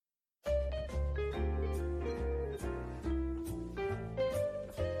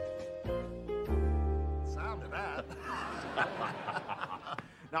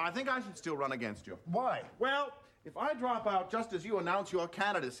Now, I think I should still run against you. Why? Well, if I drop out just as you announce your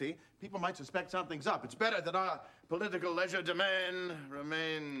candidacy, people might suspect something's up. It's better that our political legerdemain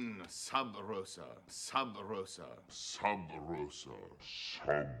remain sub rosa. Sub rosa. Sub rosa.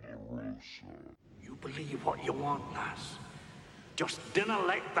 Sub rosa. You believe what you want, lass. Just dinna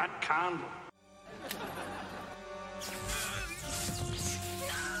light that candle.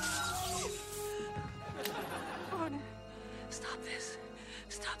 Lorna, stop this.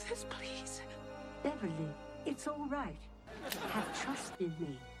 Stop this, please. Beverly, it's all right. Have trust in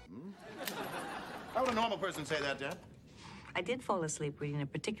me. How would a normal person say that, Dad? I did fall asleep reading a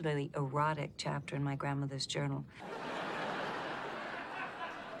particularly erotic chapter in my grandmother's journal.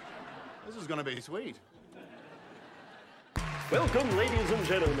 This is going to be sweet. Welcome, ladies and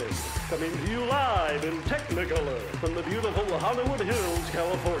gentlemen. Coming to you live in Technicolor from the beautiful Hollywood Hills,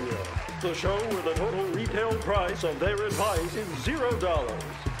 California. The show where the total retail price of their advice is $0.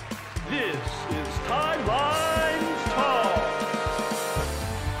 This is Timelines Talk.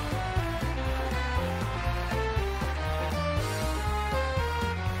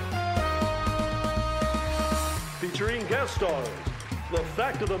 Featuring guest stars. The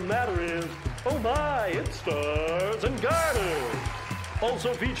fact of the matter is, oh my, it stars and garters.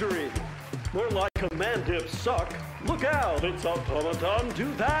 Also featuring, more like Command Dip Suck, look out, it's Automaton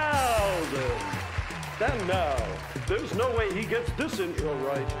 2000. And now, there's no way he gets this intro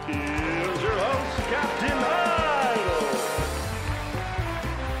right. Here's your host, Captain Idol.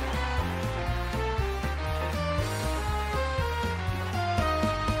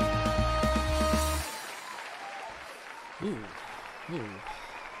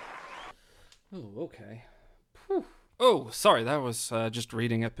 Oh, okay. Whew. Oh, sorry, that was just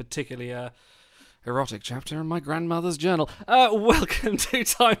reading a particularly erotic chapter in my grandmother's journal. Welcome to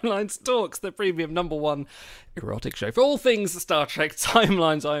Timelines Talks, the premium #1 erotic show for all things Star Trek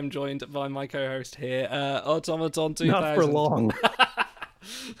Timelines. I am joined by my co-host here, Automaton 2000. Not for long.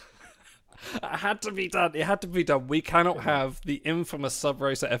 It had to be done. It had to be done. We cannot have the infamous Sub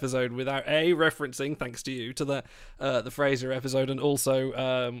Rosa episode without referencing, thanks to you, to the Frasier episode, and also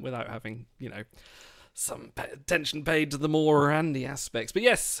without having, some attention paid to the more randy aspects. But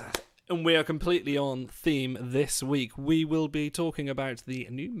yes, and we are completely on theme this week. We will be talking about the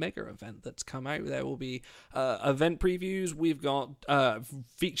new mega event that's come out. There will be event previews. We've got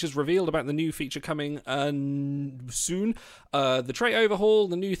features revealed about the new feature coming soon. The tray overhaul,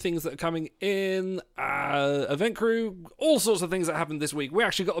 the new things that are coming in, event crew, all sorts of things that happened this week. We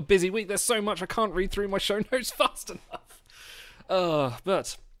actually got a busy week. There's so much I can't read through my show notes fast enough.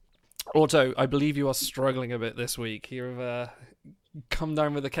 But Auto, I believe you are struggling a bit this week. You've come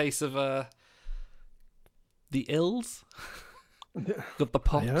down with a case of the ills, the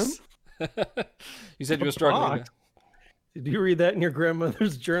pox. You said you were struggling. Did you read that in your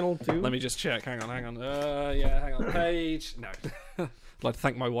grandmother's journal too? Let me just check. Hang on. Yeah, hang on. Page. No. I'd like to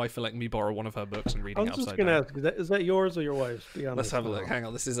thank my wife for letting me borrow one of her books and reading it upside down. I was just going to ask, is that yours or your wife's? Be honest. Let's have a look. Hang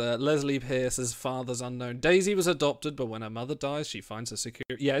on. This is Leslie Pierce's Father's Unknown. Daisy was adopted, but when her mother dies, she finds her secure.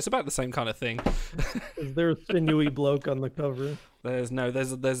 Yeah, it's about the same kind of thing. Is there a sinewy bloke on the cover?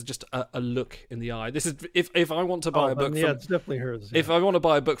 There's just a look in the eye. This is if I want to buy a book. Yeah, it's definitely hers. Yeah. If I want to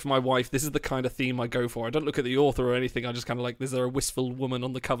buy a book for my wife, this is the kind of theme I go for. I don't look at the author or anything. I just kind of like, is there a wistful woman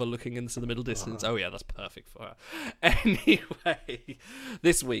on the cover looking into the middle distance? Oh yeah, that's perfect for her. Anyway,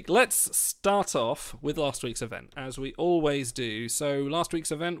 this week, let's start off with last week's event, as we always do. So last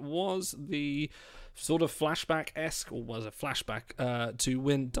week's event was the sort of flashback-esque, or was a flashback, to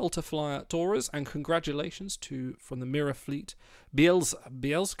win Delta Flyer Taurus, and congratulations from the Mirror Fleet. Biel's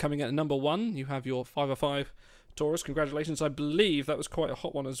coming at #1. You have your 505 Taurus. Congratulations. I believe that was quite a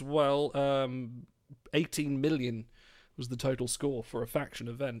hot one as well. 18 million was the total score for a faction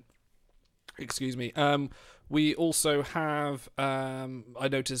event. Excuse me. We also have, I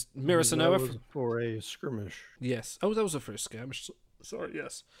noticed, Mira Sanoa. That was for a skirmish. Yes. Oh, that was a first skirmish. Sorry,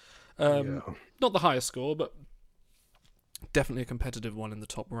 yes. Not the highest score, but definitely a competitive one in the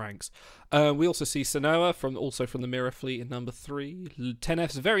top ranks. We also see Sanoa from the Mirror Fleet in #3.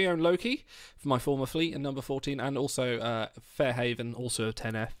 10F's very own Loki from my former fleet in #14, and also Fairhaven, also a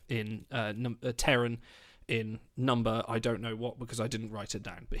 10F in Terran in number I don't know what, because I didn't write it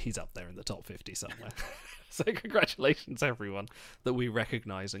down, but he's up there in the top 50 somewhere. So congratulations everyone that we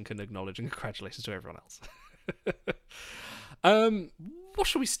recognise and can acknowledge, and congratulations to everyone else. What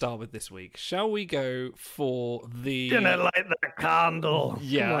shall we start with this week? Shall we go for the... Dinner light the candle.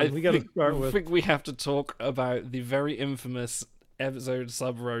 Yeah, I think we have to talk about the very infamous episode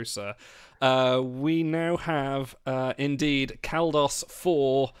Sub Rosa. We now have, indeed, Caldos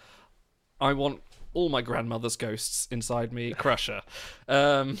 4. I want all my grandmother's ghosts inside me, Crusher.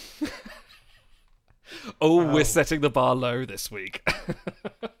 We're setting the bar low this week.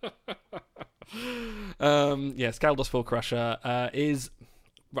 Yes, Kaldos 4 Crusher is...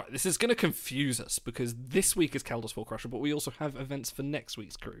 Right, this is going to confuse us, because this week is Kaldos 4 Crusher, but we also have events for next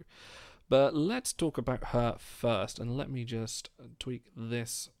week's crew. But let's talk about her first, and let me just tweak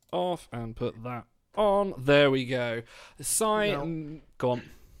this off and put that on. There we go. Go on.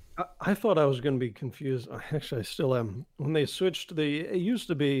 I thought I was going to be confused. Actually, I still am. When they switched it used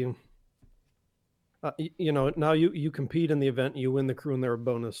to be, now you compete in the event, you win the crew, and they're a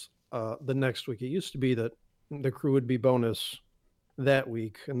bonus the next week. It used to be that the crew would be bonus that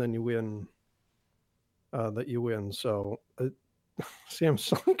week, and then you win. That you win. So, see, I'm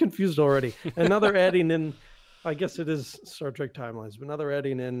so confused already. And now they're adding in. I guess it is Star Trek timelines, but now they're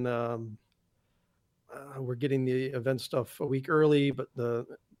adding in. We're getting the event stuff a week early, but the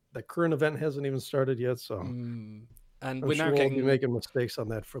current event hasn't even started yet. So, and I'm we're sure now we'll getting be making mistakes on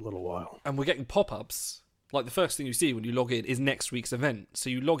that for a little while. And we're getting pop-ups. Like the first thing you see when you log in is next week's event. So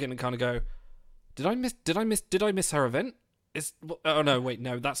you log in and kind of go, "Did I miss her event? Oh no, wait,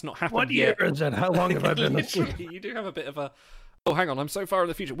 no, that's not happened What yet." year is it? How long have I been asleep? You do have a bit of a, oh, hang on, I'm so far in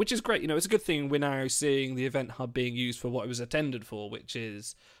the future, which is great. It's a good thing we're now seeing the event hub being used for what it was intended for, which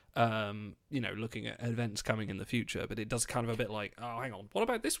is, looking at events coming in the future. But it does kind of a bit like, oh, hang on, what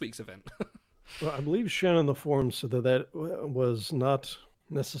about this week's event? Well, I believe Shannon in the forum said that was not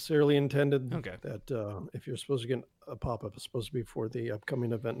necessarily intended. Okay. That if you're supposed to get a pop-up, it's supposed to be for the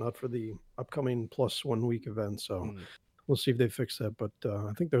upcoming event, not for the upcoming plus 1 week event. So we'll see if they fix that. But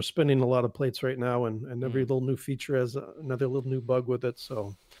I think they're spinning a lot of plates right now, and every little new feature has another little new bug with it.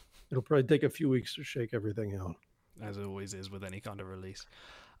 So it'll probably take a few weeks to shake everything out. As it always is with any kind of release.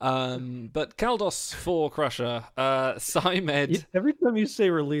 But Kaldos 4 Crusher, Symed. Every time you say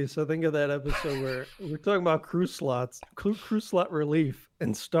release, I think of that episode where we're talking about crew slots, crew slot relief,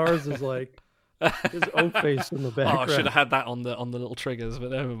 and Stars is like his O face in the background. Oh, I should have had that on the little triggers,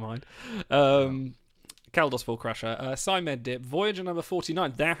 but never mind. Kaldos 4 Crusher, Symed Dip, Voyager number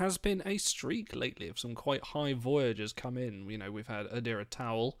 49. There has been a streak lately of some quite high Voyagers come in. We've had Adira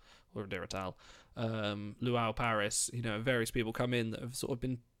Tal, Luau Paris, various people come in that have sort of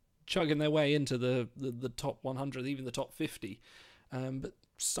been chugging their way into the top 100, even the top 50. But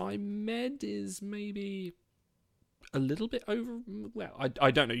Symed is maybe a little bit over. Well,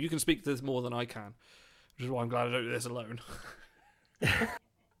 I don't know. You can speak to this more than I can, which is why I'm glad I don't do this alone.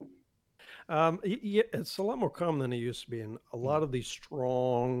 Yeah, it's a lot more common than it used to be. And a lot of these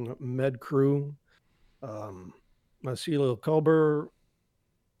strong med crew, Marcelo Culber,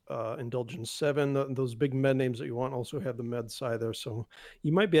 Indulgence 7, those big med names that you want also have the med side there. So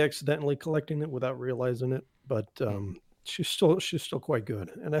you might be accidentally collecting it without realizing it, but she's still quite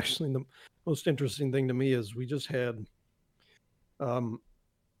good. And actually, the most interesting thing to me is we just had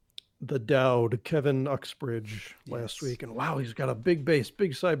the Dowd Kevin Uxbridge last week, and wow, he's got a big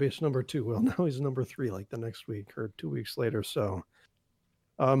side base number 2. Well, now he's number 3 like the next week or 2 weeks later. So,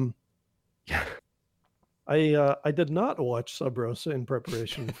 yeah. I did not watch Sub Rosa in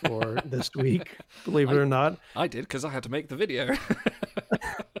preparation for this week, believe it or not. I did, because I had to make the video.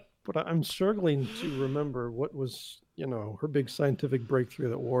 But I'm struggling to remember what was, her big scientific breakthrough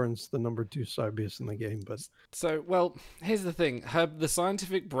that warrants the number 2 side base in the game. But here's the thing. The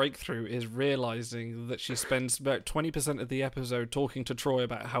scientific breakthrough is realizing that she spends about 20% of the episode talking to Troy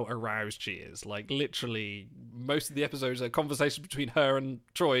about how aroused she is. Like, literally, most of the episodes are conversations between her and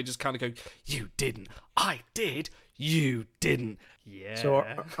Troy just kind of go, "You didn't. I did. You didn't." Yeah. So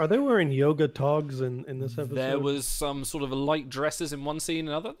are they wearing yoga togs in this episode? There was some sort of light dresses in one scene.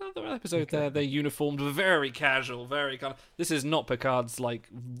 Another episode there, they're uniformed, very casual, very kind of... This is not Picard's,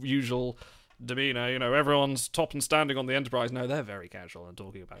 usual demeanor. Everyone's top and standing on the Enterprise. No, they're very casual and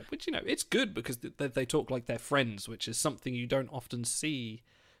talking about it. Which, it's good because they talk like they're friends, which is something you don't often see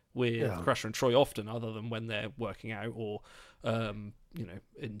with Crusher and Troy often, other than when they're working out or,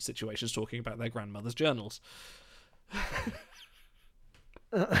 in situations talking about their grandmother's journals.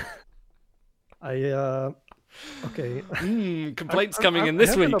 Okay. Complaints coming in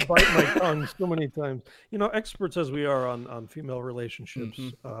this week. I'm going to bite my tongue so many times. Experts as we are on female relationships,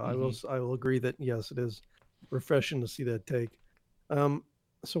 I will agree that yes, it is refreshing to see that take.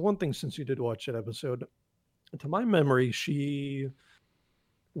 So one thing, since you did watch that episode, to my memory,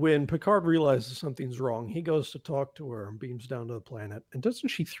 when Picard realizes something's wrong, he goes to talk to her and beams down to the planet. And doesn't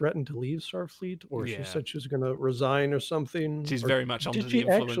she threaten to leave Starfleet? Or she said she was going to resign or something? She's very much under the influence.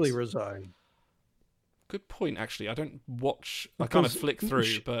 Did she actually resign? Good point, actually. I don't watch... I kind of flick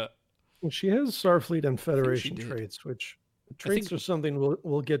through, but... She has Starfleet and Federation traits, which Traits are something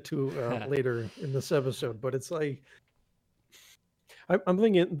we'll get to later in this episode, but it's like I'm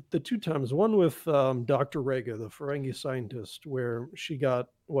thinking the two times. One with Dr. Rega, the Ferengi scientist, where she got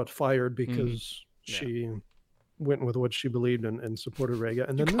fired because she went with what she believed and supported Rega.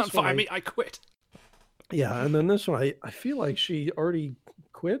 And then you can't fire me, I quit. Yeah, and then this one, I feel like she already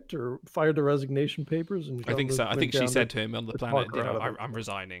quit or fired the resignation papers. And I think so. I think she said to him on the planet, I'm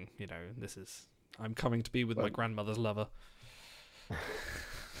resigning. I'm coming to be with my grandmother's lover.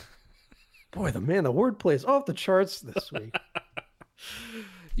 Boy, the wordplay is off the charts this week.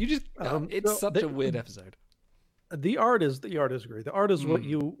 You just it's such a weird episode. The art is great. The art is what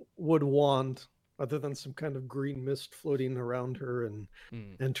you would want, other than some kind of green mist floating around her and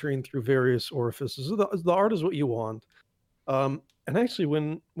entering through various orifices. The art is what you want. And actually,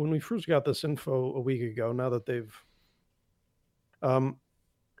 when we first got this info a week ago, now that they've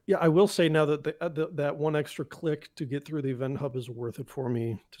I will say now that that one extra click to get through the event hub is worth it for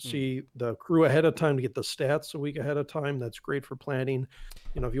me to see the crew ahead of time, to get the stats a week ahead of time. That's great for planning.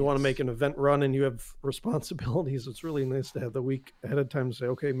 If you want to make an event run and you have responsibilities, it's really nice to have the week ahead of time to say,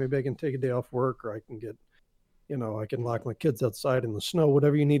 okay, maybe I can take a day off work, or I can get, I can lock my kids outside in the snow,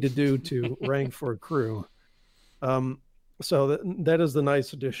 whatever you need to do to rank for a crew. So that is the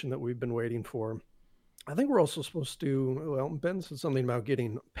nice addition that we've been waiting for. I think we're also supposed to, Ben said something about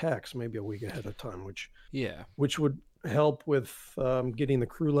getting packs maybe a week ahead of time, which would help with getting the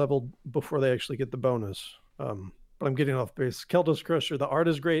crew level before they actually get the bonus. But I'm getting off base. Keltos Crusher, the art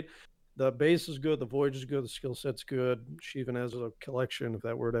is great. The base is good. The Voyage is good. The skill set's good. She even has a collection if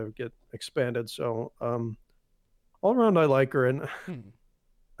that were to get expanded. So all around, I like her. And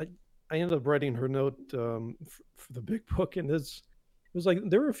I ended up writing her note for the big book, and it was like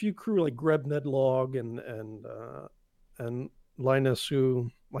there were a few crew like Greb Nedlog and Linus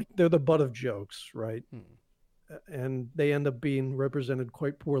who, like, they're the butt of jokes, right? And they end up being represented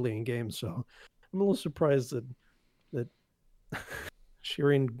quite poorly in games. So I'm a little surprised that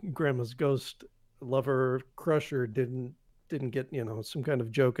Shireen Grandma's ghost lover Crusher didn't get some kind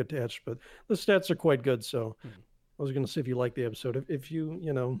of joke attached. But the stats are quite good. So I was going to say, if you like the episode, if you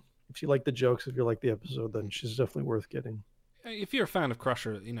like the jokes, if you like the episode, then she's definitely worth getting. If you're a fan of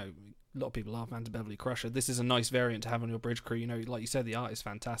Crusher, a lot of people are fans of Beverly Crusher. This is a nice variant to have on your bridge crew. Like you said, the art is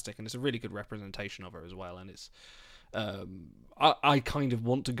fantastic, and it's a really good representation of her as well. And it's, I kind of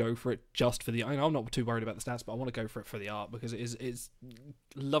want to go for it just for the. I'm not too worried about the stats, but I want to go for it for the art because it's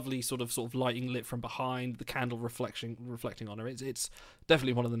lovely, sort of lighting lit from behind, the candle reflecting on her. It's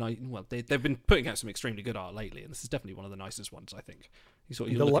definitely one of the nice. Well, they've been putting out some extremely good art lately, and this is definitely one of the nicest ones, I think.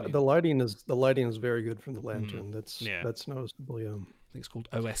 The lighting is very good from the lantern. That's noticeable. Yeah, I think it's called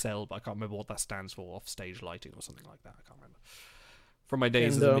OSL, but I can't remember what that stands for. Off stage lighting or something like that. I can't remember. From my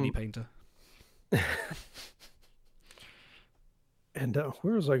days as a mini painter. And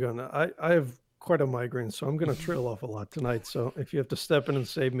where was I going? I have quite a migraine, so I'm going to trail off a lot tonight. So if you have to step in and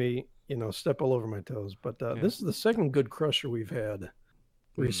save me, step all over my toes. But this is the second good Crusher we've had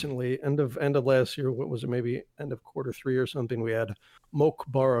recently. End of last year. What was it? Maybe end of Q3 or something. We had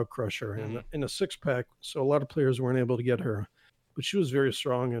Mokbara Crusher in a 6-pack. So a lot of players weren't able to get her, but she was very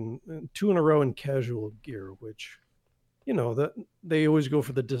strong, and 2 in a row in casual gear, which, that they always go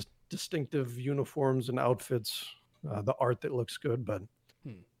for the distinctive uniforms and outfits. The art that looks good, but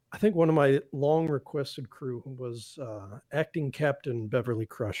I think one of my long requested crew was acting Captain Beverly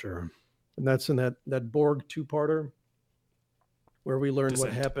Crusher, and that's in that Borg 2-parter where we learned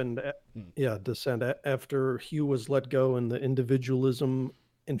what happened. Descent, after Hugh was let go and the individualism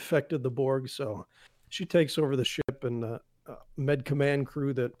infected the Borg. So she takes over the ship and the Med Command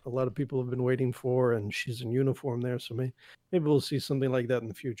crew that a lot of people have been waiting for, and she's in uniform there. So maybe we'll see something like that in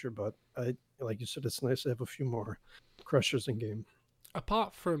the future. But like you said, it's nice to have a few more Crushers in game.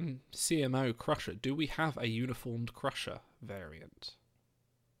 Apart from CMO Crusher, do we have a uniformed Crusher variant?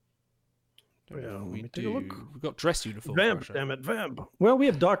 Well, we take a look. We've got dress uniform. Vamp, damn it, Vamp. Well, we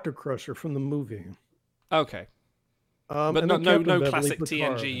have Dr. Crusher from the movie. Okay. But no classic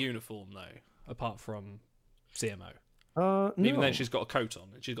TNG uniform, though, apart from CMO. Even then, she's got a coat on,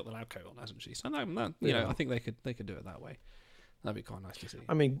 and she's got the lab coat on, hasn't she? So I think they could do it that way. That'd be quite nice to see.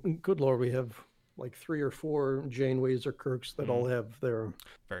 I mean, good Lord, we have like 3 or 4 Janeways or Kirks that all have their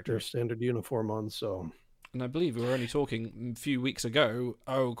standard uniform on. So, and I believe we were only talking a few weeks ago.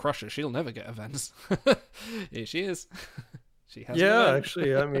 Oh, Crusher, she'll never get events. Here she is. She has. Yeah,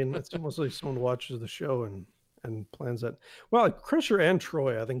 actually, I mean, it's almost like someone watches the show and plans that. Well, Crusher and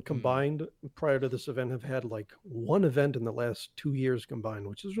Troy, I think combined prior to this event, have had like 1 event in the last 2 years combined,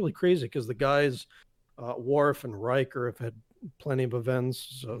 which is really crazy because the guys, Worf and Riker, have had plenty of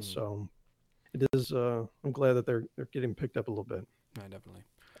events. So it is. I'm glad that they're getting picked up a little bit. No, definitely.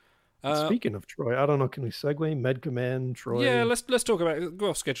 Speaking of Troy, I don't know. Can we segue Med Command Troy? Yeah, let's talk about go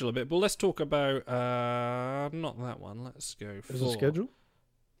off schedule a bit, but let's talk about not that one. Let's go. There's a schedule.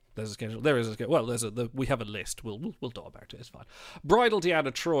 There's a schedule. There is a schedule. Well, we have a list. We'll talk about it. It's fine. Bridal Diana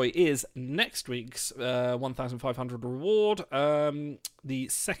Troy is next week's 1,500 reward. The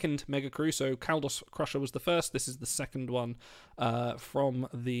second mega crew. So Kaldos Crusher was the first. This is the second one from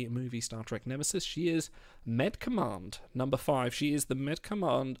the movie Star Trek Nemesis. She is Med Command number 5. She is the Med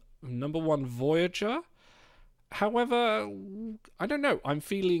Command number 1 Voyager. However, I don't know. I'm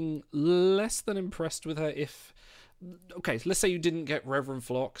feeling less than impressed with her if... Okay, let's say you didn't get Reverend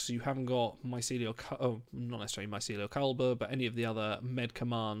Phlox, you haven't got Mycelial... not necessarily Mycelial Culber, but any of the other Med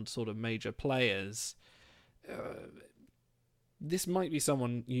Command sort of major players. This might be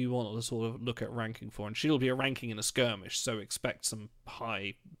someone you want to sort of look at ranking for, and she'll be a ranking in a skirmish, so expect some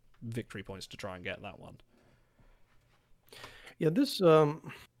high victory points to try and get that one. Yeah, this...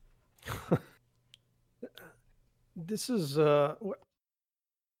 this is...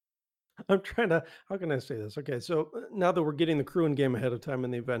 I'm trying to, how can I say this? Okay, so now that we're getting the crew in game ahead of time in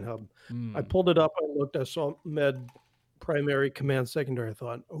the event hub, I pulled it up, I looked, I saw Med primary, command secondary. I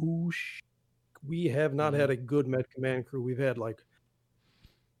thought, we have not had a good Med command crew. We've had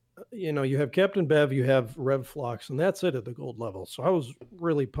you have Captain Bev, you have Rev Phlox, and that's it at the gold level. So I was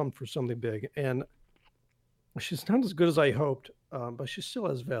really pumped for something big. And she's not as good as I hoped, but she still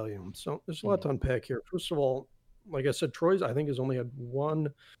has value. So there's a lot to unpack here. First of all, like I said, Troy's, I think, has only had one...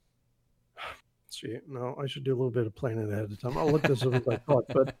 See, no, I should do a little bit of planning ahead of time. I'll look this up as I thought,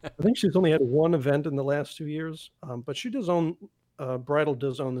 but I think she's only had one event in the last 2 years. But she does own, Bridal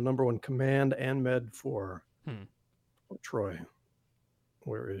does own the number 1 command and med for Troy.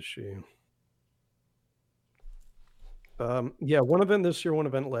 Where is she? Yeah, one event this year, one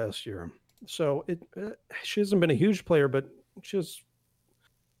event last year. So she hasn't been a huge player, but she's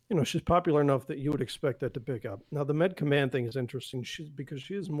popular enough that you would expect that to pick up. Now, the Med Command thing is interesting because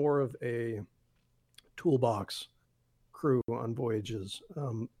she is more of a toolbox crew on voyages.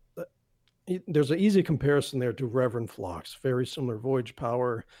 There's an easy comparison there to Reverend Phlox. Very similar voyage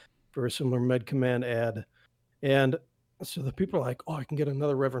power, very similar Med Command ad. And so the people are like, I can get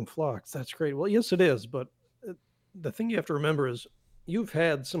another Reverend Phlox. That's great. Well, yes, it is. But the thing you have to remember is you've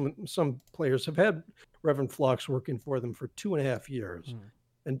had some players have had Reverend Phlox working for them for 2.5 years.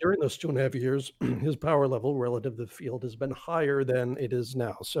 And during those 2.5 years, his power level relative to the field has been higher than it is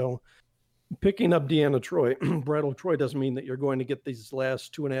now. So picking up Deanna Troy, Bridal Troy, doesn't mean that you're going to get these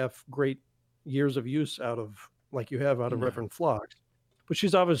last 2.5 great years of use out of, like you have out of Reverend Phlox. But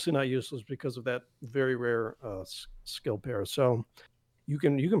she's obviously not useless because of that very rare skill pair. So you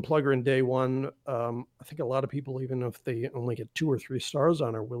can plug her in day one. I think a lot of people, even if they only get 2 or 3 stars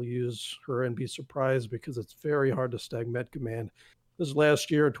on her, will use her and be surprised because it's very hard to stack Med Command. This last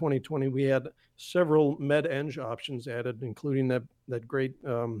year, 2020, we had several Med-Eng options added, including that great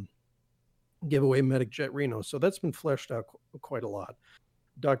giveaway Medic Jet Reno. So that's been fleshed out quite a lot.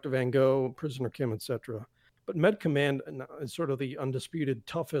 Dr. Van Gogh, Prisoner Kim, etc. But Med Command is sort of the undisputed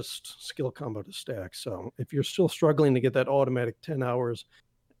toughest skill combo to stack. So if you're still struggling to get that automatic 10 hours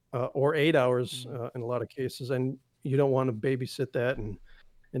or 8 hours in a lot of cases, and you don't want to babysit that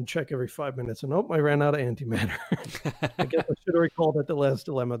and check every 5 minutes. And I ran out of antimatter. I guess I should have recalled at the last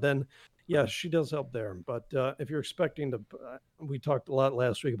dilemma. Then, yeah, she does help there. But if you're expecting to, we talked a lot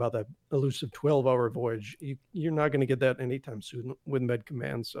last week about that elusive 12-hour voyage. You're not going to get that anytime soon with Med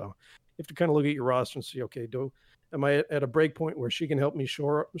Command. So you have to kind of look at your roster and see, okay, am I at a break point where she can help me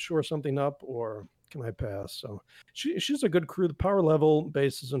shore something up, or can I pass? So she's a good crew. The power level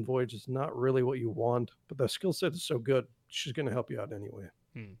bases and voyage is not really what you want, but the skill set is so good, she's going to help you out anyway.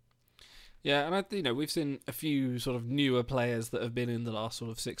 Yeah, and we've seen a few sort of newer players that have been in the last sort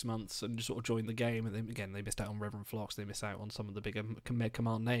of 6 months and just sort of joined the game, and then they missed out on Reverend Phlox, they missed out on some of the bigger Med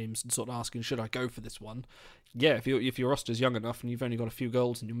Command names, and sort of asking, should I go for this one? Yeah, if your roster's young enough and you've only got a few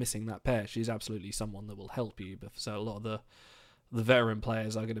golds and you're missing that pair, she's absolutely someone that will help you. But so a lot of the veteran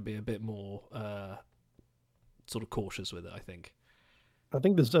players are going to be a bit more sort of cautious with it, I think. I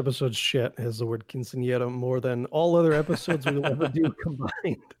think this episode's chat has the word quinceañera more than all other episodes we'll ever do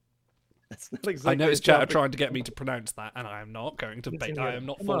combined. That's not exactly. I noticed chat are trying to get me to pronounce that, and I am not going to bait. I am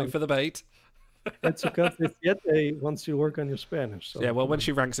not falling for the bait. It's because Siete wants you to work on your Spanish. So. Yeah, well, when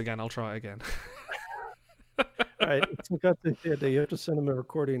she ranks again, I'll try again. All right, you have to send him a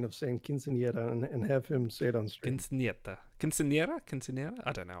recording of saying quinceañera and have him say it on stream. Quinceañera?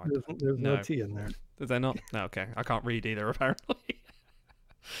 I don't know. There's no T in there. Is there not? No, okay. I can't read either, apparently.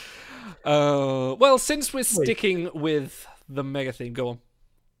 Well, since we're sticking with the mega theme, go on.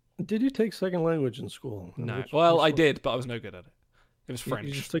 Did you take second language in school? No. Which Well, I one? did, but I was no good at it. It was You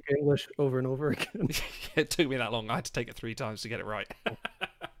French. just took English over and over again. It took me that long. I had to take it 3 times to get it right.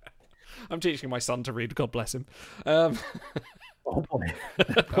 I'm teaching my son to read. God bless him. Oh boy.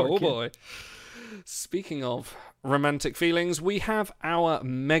 Poor Oh kid. boy. Speaking of romantic feelings, we have our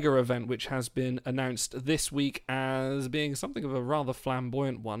mega event, which has been announced this week as being something of a rather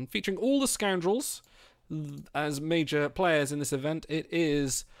flamboyant one, featuring all the scoundrels as major players in this event. It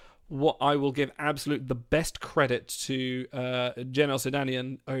is what I will give absolute the best credit to Jen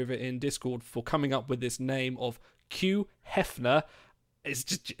Osidanian over in Discord for coming up with this name of Q Hefner. It's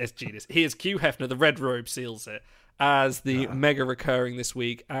genius. He is Q Hefner. The red robe seals it as the mega recurring this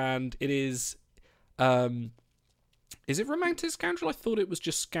week, and it is. Is it romantic scoundrel? I thought it was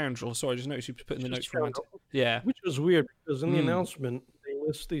just scoundrel. Sorry, I just noticed you put in the notes romantic. Yeah. Which was weird because in the announcement they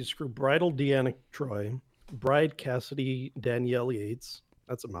list these crew: Bridal Deanna Troy, Bride Cassidy Danielle Yates.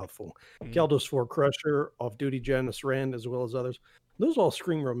 That's a mouthful. Galdos for Crusher, off-duty Janice Rand, as well as others. Those all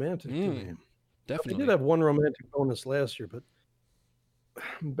scream romantic to me. Definitely. They did have one romantic bonus last year, but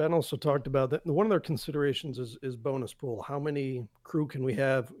Ben also talked about that. One of their considerations is bonus pool. How many crew can we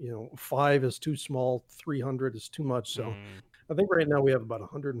have? 5 is too small, 300 is too much. So I think right now we have about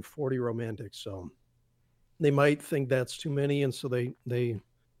 140 romantics. So they might think that's too many, and so they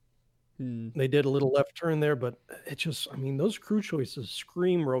did a little left turn there. But it just, those crew choices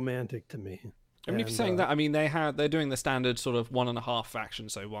scream romantic to me. I mean, if you're saying that, they're doing the standard sort of 1.5 faction,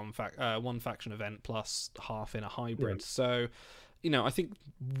 so one faction event plus half in a hybrid. Yeah. So, I think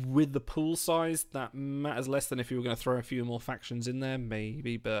with the pool size, that matters less than if you were going to throw a few more factions in there,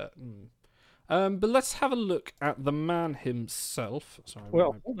 maybe. But let's have a look at the man himself. Sorry.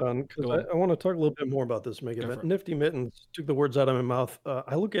 Well, hold on, because I want to talk a little bit more about this mega event. Nifty Mittens took the words out of my mouth.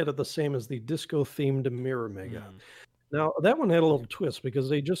 I look at it the same as the disco-themed Mirror Mega. Now, that one had a little twist because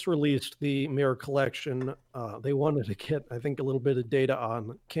they just released the Mirror Collection. They wanted to get, I think, a little bit of data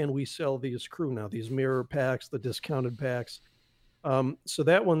on, can we sell these crew now, these Mirror packs, the discounted packs. So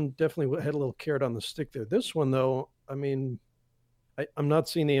that one definitely had a little carrot on the stick there. This one, though, I'm not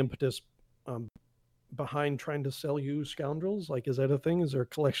seeing the impetus behind trying to sell you scoundrels. Like, is that a thing? Is there a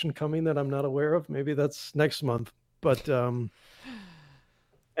collection coming that I'm not aware of? Maybe that's next month. But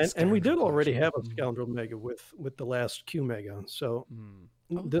and we did already have a scoundrel mega with the last Q mega. So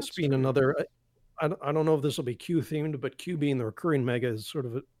this being another, I don't know if this will be Q themed, but Q being the recurring mega is sort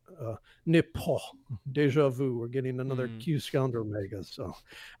of a Nippon deja vu. We're getting another Q scoundrel mega. So,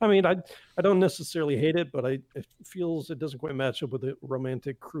 I don't necessarily hate it, but it feels it doesn't quite match up with the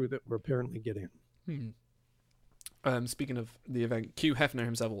romantic crew that we're apparently getting. Speaking of the event, Q Hefner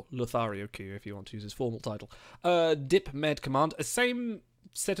himself, or Lothario Q, if you want to use his formal title, Dip Med Command, a same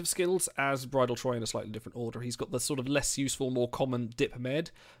set of skills as Bridal Troy in a slightly different order. He's got the sort of less useful, more common Dip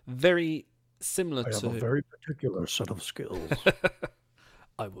Med, very similar I have a very particular set of skills.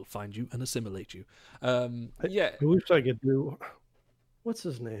 I will find you and assimilate you. I wish I could do. What's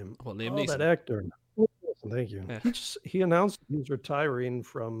his name? Well, Liam Neeson. That actor. Thank you. Yeah. He announced he's retiring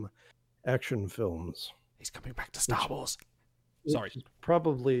from action films. He's coming back to Star Wars. Sorry.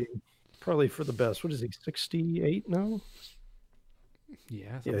 Probably for the best. What is he? 68 now?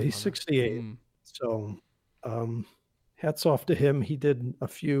 Yeah. He's 68. So, hats off to him. He did a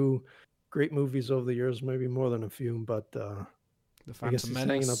few great movies over the years, maybe more than a few, but The I guess Phantom he's hanging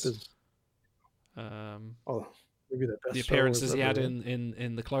Menace. up his. Maybe the best The Star Wars appearances he had ever.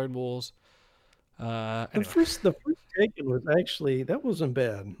 in the Clone Wars. The Anyway. first Taken was actually, that wasn't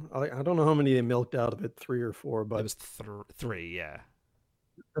bad. I don't know how many they milked out of it, 3 or 4, but It was 3, yeah.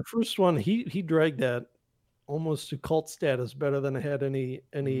 the first one he dragged that almost to cult status better than it had any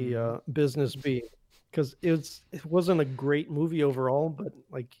business being, because it wasn't a great movie overall, but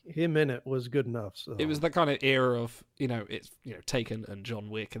like him in it was good enough. So It was that kind of era of, Taken and John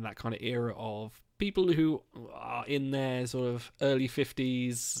Wick and that kind of era of people who are in their sort of early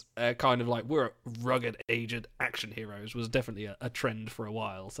 50s, kind of like, we're rugged, aged action heroes, was definitely a trend for a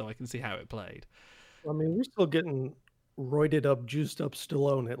while, so I can see how it played. we're still getting roided up, juiced up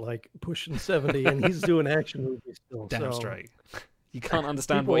Stallone at like pushing 70, and he's doing action movies still. Damn so. straight. You can't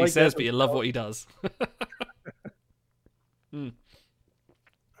understand People what he like says, that but you as love well. what he does.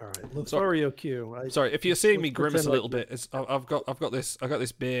 All right, Lothario Q. Sorry, if you're seeing me let's grimace a pretend little like- bit, I've got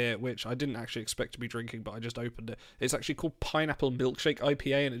this beer which I didn't actually expect to be drinking, but I just opened it. It's actually called Pineapple Milkshake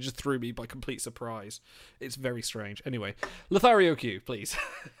IPA, and it just threw me by complete surprise. It's very strange. Anyway, Lothario Q, please.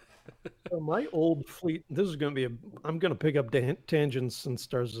 So my old fleet. This is going to be I'm going to pick up tangents since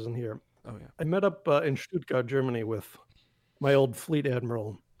Stars isn't here. Oh yeah. I met up in Stuttgart, Germany, with my old fleet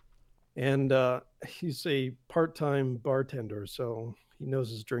admiral, and he's a part-time bartender. So he knows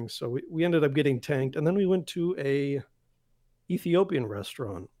his drinks. So we ended up getting tanked, and then we went to a Ethiopian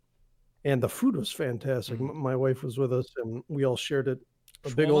restaurant, and the food was fantastic. My wife was with us, and we all shared it. A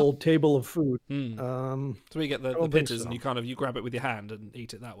big Shawarma? old table of food. So we get the don't think pictures, so. and you grab it with your hand and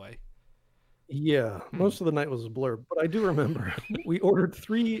eat it that way. Yeah, most of the night was a blur, but I do remember we ordered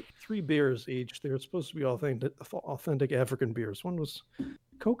three beers each. They were supposed to be authentic African beers. One was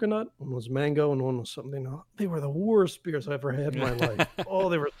coconut, one was mango, and one was something else. They were the worst beers I ever had in my life. Oh,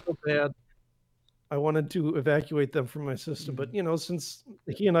 they were so bad. I wanted to evacuate them from my system, but since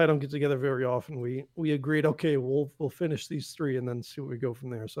he and I don't get together very often, we agreed, okay, we'll finish these three and then see what we go from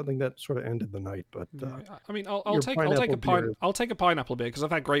there. So I think that sort of ended the night. But I mean, I'll take a pineapple beer because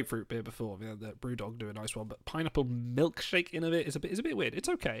I've had grapefruit beer before. The BrewDog do a nice one, but pineapple milkshake in it is a bit weird. It's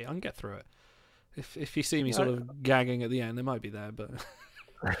okay, I can get through it. If you see me sort of gagging at the end, it might be there, but.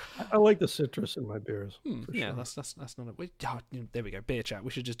 I like the citrus in my beers. Yeah, sure. that's not there we go. Beer chat. We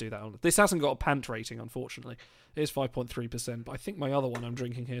should just do that on. This hasn't got a pant rating, unfortunately. It is 5.3%, but I think my other one I'm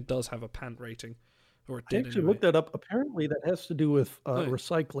drinking here does have a pant rating, or it I did. actually Anyway. looked that up. Apparently, that has to do with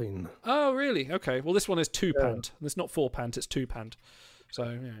recycling. Oh, really? Okay. Well, this one is 2 pant. It's not 4 pant. It's 2 pant. So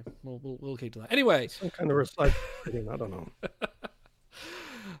yeah, we'll keep to that. Anyway, Some kind of recycling. I don't know.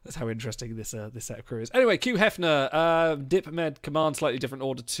 that's how interesting this set of crew is. Anyway, Q Hefner, Dip Med Command, slightly different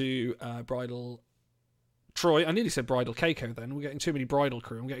order to Bridal Troy. I nearly said Bridal Keiko then. We're getting too many Bridal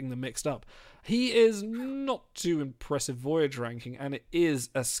crew. I'm getting them mixed up. He is not too impressive voyage ranking, and it is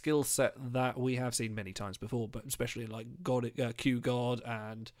a skill set that we have seen many times before, but especially like Q God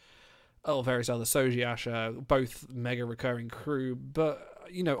and various other Soji Asher, both mega recurring crew. But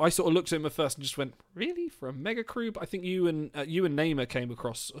I sort of looked at him at first and just went, really, for a mega crew? But I think you and Namer came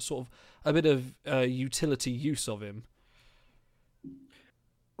across a bit of utility use of him.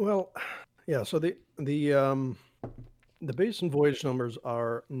 Well, yeah. So the base and voyage numbers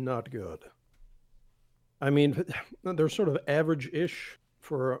are not good. I mean, they're sort of average-ish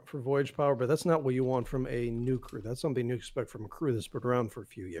for voyage power, but that's not what you want from a new crew. That's something you expect from a crew that's been around for a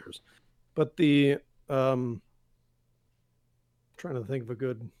few years. But the trying to think of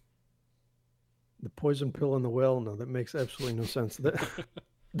the poison pill in the well. No, that makes absolutely no sense.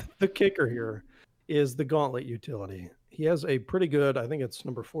 The kicker here is the gauntlet utility. He has a pretty good, I think it's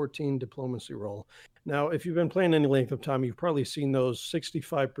number 14 diplomacy roll. Now, if you've been playing any length of time, you've probably seen those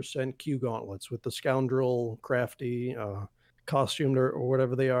 65% Q gauntlets with the scoundrel, crafty, costumed, or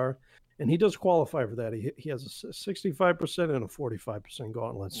whatever they are. And he does qualify for that. He has a 65% and a 45%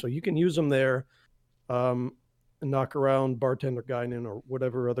 gauntlet. So you can use them there, and knock around Bartender Guinan or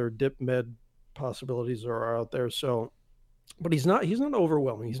whatever other dip med possibilities are out there. So, but he's not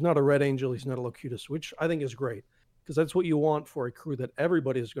overwhelming. He's not a Red Angel. He's not a Locutus, which I think is great, because that's what you want for a crew that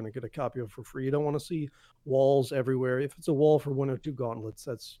everybody is going to get a copy of for free. You don't want to see walls everywhere. If it's a wall for 1 or 2 gauntlets,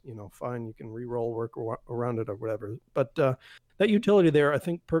 that's fine. You can re-roll, work around it or whatever. But that utility there, I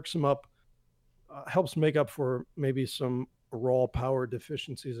think, perks him up, helps make up for maybe some raw power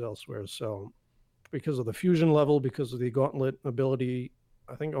deficiencies elsewhere. So because of the fusion level, because of the gauntlet ability,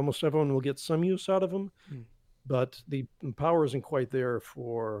 I think almost everyone will get some use out of him. But the power isn't quite there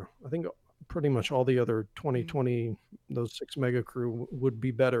for, I think, pretty much all the other 2020, those 6 mega crew would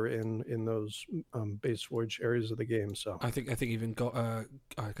be better in those base voyage areas of the game. So I think even got I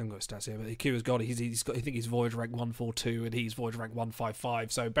haven't got stats here, but Q has got he's got, I think he's voyage rank 142 and he's voyage rank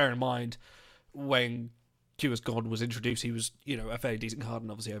 155. So bear in mind, when Q as God was introduced, he was a fairly decent card,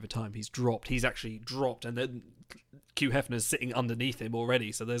 and obviously over time he's actually dropped, and then Q Hefner's sitting underneath him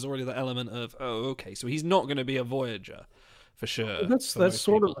already. So there's already that element of, okay, so he's not going to be a voyager. For sure. That's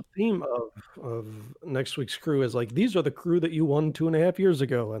sort of the theme of next week's crew, is like, these are the crew that you won 2.5 years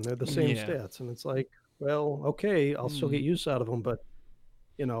ago, and they're the same stats. And it's like, well, okay, I'll still get use out of them, but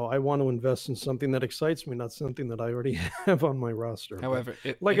I want to invest in something that excites me, not something that I already have on my roster. However,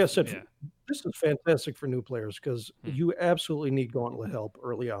 I said, this is fantastic for new players, because you absolutely need gauntlet help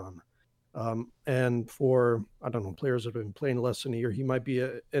early on. And for, I don't know, players that have been playing less than a year, he might be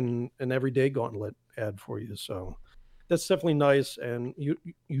an everyday gauntlet ad for you. So that's definitely nice, and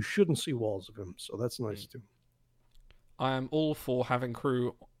you shouldn't see walls of him, so that's nice too. I am all for having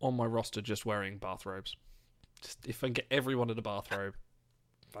crew on my roster just wearing bathrobes. Just if I can get everyone in a bathrobe,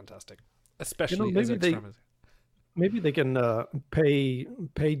 fantastic. Especially maybe they can pay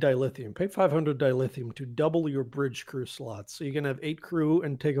dilithium, pay 500 dilithium to double your bridge crew slots, so you can have 8 crew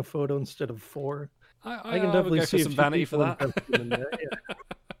and take a photo instead of 4. I can definitely see some vanity for that.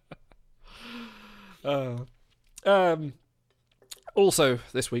 Also,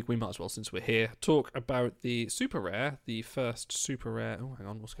 this week we might as well, since we're here, talk about the super rare, the first super rare. Oh, hang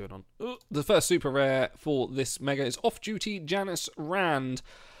on, what's going on? The first super rare for this mega is Off-Duty Janice Rand,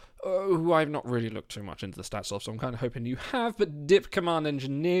 who I've not really looked too much into the stats of, so I'm kind of hoping you have. But Dip Command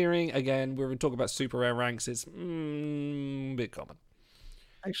Engineering, again, we're going to talk about super rare ranks. It's a bit common.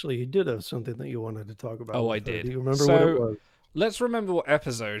 Actually, you did have something that you wanted to talk about. Oh, I did. Do you remember what it was? Let's remember what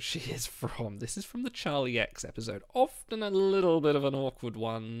episode she is from. This is from the Charlie X episode. Often a little bit of an awkward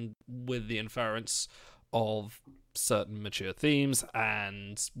one with the inference of certain mature themes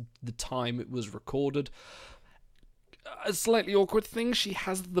and the time it was recorded. A slightly awkward thing, she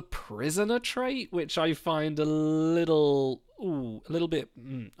has the prisoner trait, which I find a little bit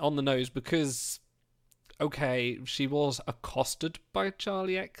on the nose because, okay, she was accosted by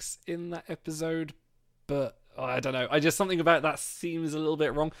Charlie X in that episode, but I don't know. Something about that seems a little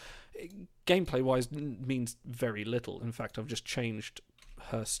bit wrong. Gameplay-wise, means very little. In fact, I've just changed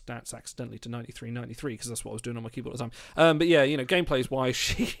her stats accidentally to 93 because that's what I was doing on my keyboard at the time. But yeah, gameplays-wise,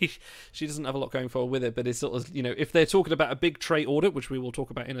 she doesn't have a lot going for her with it. But it's sort of, if they're talking about a big trait audit, which we will talk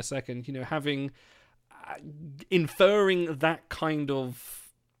about in a second, inferring that kind of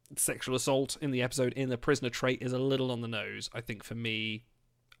sexual assault in the episode in the prisoner trait is a little on the nose. I think for me,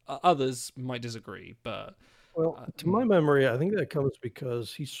 others might disagree, but. Well, to my memory, I think that comes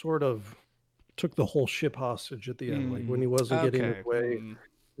because he sort of took the whole ship hostage at the end, like when he wasn't getting his way,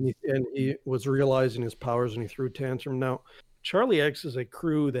 and he was realizing his powers, and he threw a tantrum. Now, Charlie X is a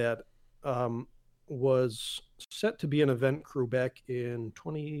crew that was set to be an event crew back in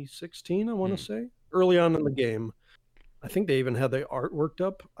 2016, I want to say, early on in the game. I think they even had the art worked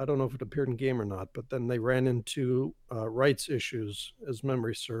up. I don't know if it appeared in game or not, but then they ran into rights issues, as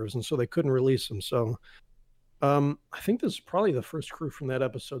memory serves, and so they couldn't release them. So I think this is probably the first crew from that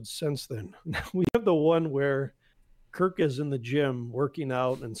episode since then. We have the one where Kirk is in the gym working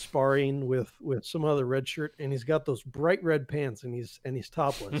out and sparring with some other red shirt, and he's got those bright red pants, and he's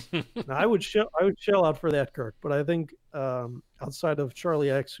topless. Now, I would shell out for that, Kirk, but I think outside of Charlie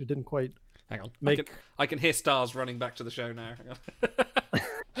X, who didn't quite hang on, I can hear stars running back to the show now. Hang on.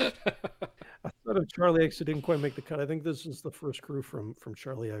 Outside of Charlie X, who didn't quite make the cut, I think this is the first crew from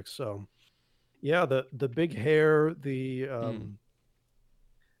Charlie X. So. Yeah, the big hair, that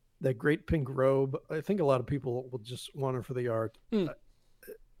great pink robe. I think a lot of people will just want her for the art.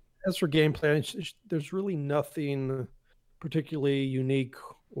 As for gameplay, there's really nothing particularly unique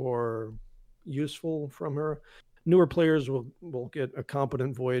or useful from her. Newer players will get a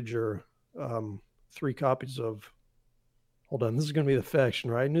competent Voyager, 3 copies of. Hold on, this is going to be the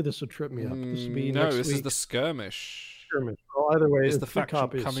faction, right? I knew this would trip me up. This would be next week. Is the skirmish. Well, either way, it's the faction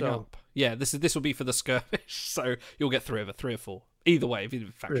copies, coming up. Yeah, this will be for the skirmish, so you'll get 3 or 4. Either way, if you do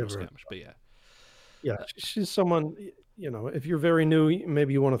faction skirmish, but yeah, she's someone. If you're very new,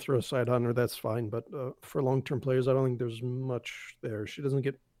 maybe you want to throw a side on her. That's fine, but for long-term players, I don't think there's much there. She doesn't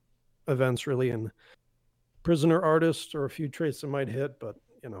get events really, and prisoner artist or a few traits that might hit, but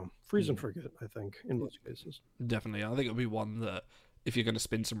freeze and forget. I think in most cases, definitely. I think it'll be one that. If you're going to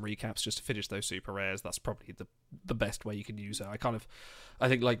spin some recaps just to finish those super rares, that's probably the best way you can use it. I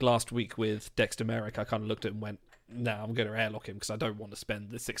think like last week with Dexter Merrick, I kind of looked at it and went, nah, I'm going to airlock him because I don't want to spend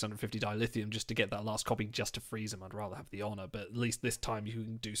the 650 dilithium just to get that last copy just to freeze him. I'd rather have the honor, but at least this time you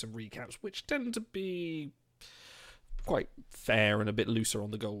can do some recaps, which tend to be quite fair and a bit looser on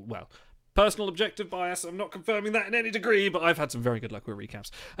the goal. Well, personal objective bias, I'm not confirming that in any degree, but I've had some very good luck with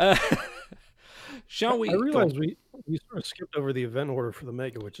recaps. Shall we? I realize we sort of skipped over the event order for the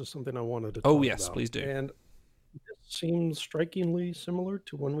Mega, which is something I wanted to talk about. Oh, yes, please do. And it seems strikingly similar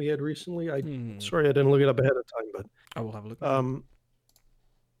to one we had recently. Sorry I didn't look it up ahead of time, but I will have a look.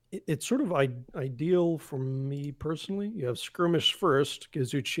 It's sort of ideal for me personally. You have skirmish first,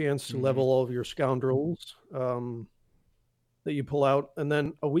 gives you a chance to level all of your scoundrels that you pull out, and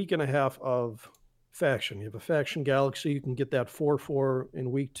then a week and a half of faction. You have a faction galaxy. You can get that 4/4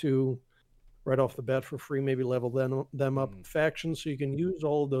 in week 2. Right off the bat for free, maybe level them up factions, so you can use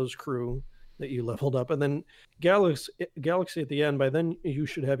all of those crew that you leveled up, and then Galaxy at the end. By then, you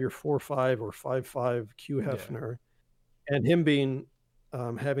should have your 4/5 or 5/5 Q Hefner, and him being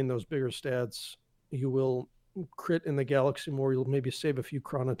having those bigger stats, you will crit in the Galaxy more. You'll maybe save a few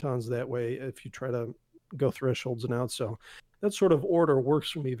chronotons that way if you try to go thresholds and out. So that sort of order works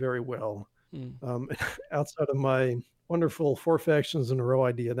for me very well. Outside of my wonderful 4 factions in a row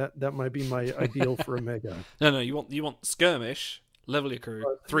idea, that might be my ideal for a Mega. No, you want skirmish, Level your crew,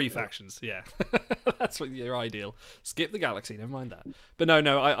 3 factions. Yeah, that's what your ideal. Skip the galaxy, never mind that. But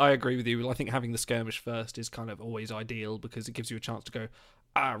no, I agree with you. I think having the skirmish first is kind of always ideal because it gives you a chance to go,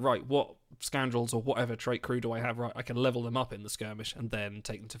 right, what scoundrels or whatever trait crew do I have? Right, I can level them up in the skirmish and then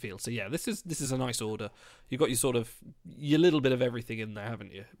take them to field. So yeah, this is a nice order. You've got your little bit of everything in there,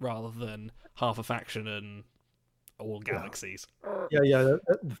 haven't you? Rather than half a faction and all galaxies. Yeah.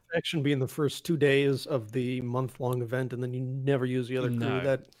 The faction being the first 2 days of the month-long event, and then you never use the other crew. No.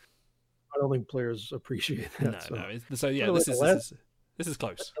 That I don't think players appreciate that. So yeah, By the way, this is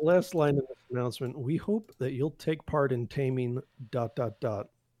close. The last line of this announcement: we hope that you'll take part in taming ...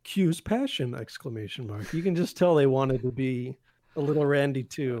 Q's passion! ! You can just tell they wanted to be a little Randy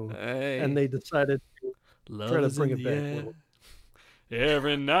too, and they decided to try to bring it back a little.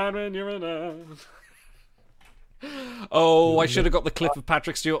 Every night when you're in Oh, I should have got the clip of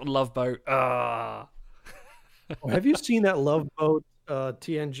Patrick Stewart on Love Boat. Have you seen that Love Boat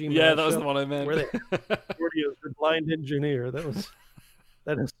TNG? Yeah, that was the one I meant. Where they the blind engineer. That is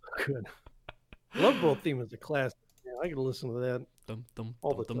so good. Love Boat theme is a classic. Yeah, I could listen to that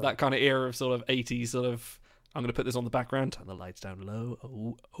all the time. That kind of era of sort of 80s sort of. I'm going to put this on the background. Turn the lights down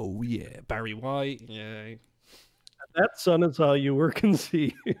low. Oh yeah, Barry White. Yeah. That, son, is how you were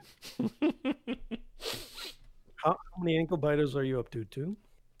conceived. How many ankle biters are you up to? 2?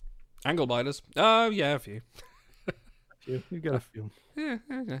 Ankle biters? Yeah, a few. You've got a few. Yeah.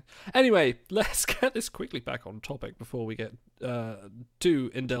 Anyway, let's get this quickly back on topic before we get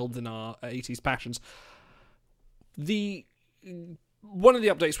too indulged in our 80s passions. One of the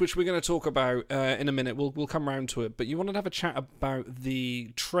updates, which we're going to talk about in a minute, we'll come round to it, but you wanted to have a chat about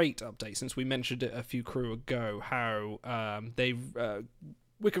the trait update, since we mentioned it a few crew ago, how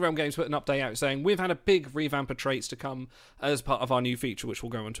Wicked Realm Games put an update out saying, we've had a big revamp of traits to come as part of our new feature, which we'll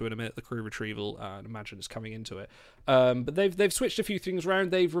go into in a minute, the crew retrieval, and imagine is coming into it. But they've switched a few things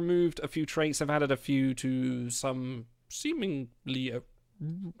around, they've removed a few traits, they've added a few to some seemingly...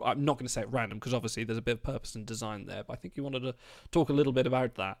 I'm not going to say it random, because obviously there's a bit of purpose and design there, but I think you wanted to talk a little bit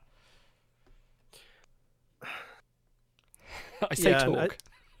about that. I say talk.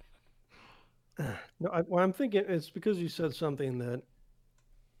 I'm thinking it's because you said something that...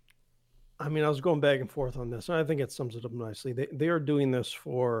 I mean, I was going back and forth on this, and I think it sums it up nicely. They are doing this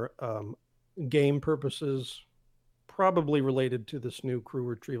for game purposes, probably related to this new crew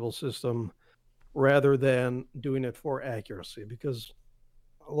retrieval system, rather than doing it for accuracy, because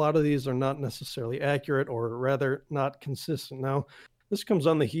a lot of these are not necessarily accurate, or rather not consistent. Now, this comes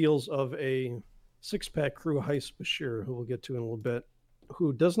on the heels of a 6-pack crew, Heist Bashir, who we'll get to in a little bit,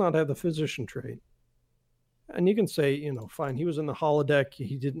 who does not have the physician trait. And you can say, fine, he was in the holodeck,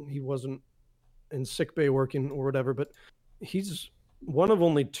 he wasn't in sickbay working or whatever, but he's one of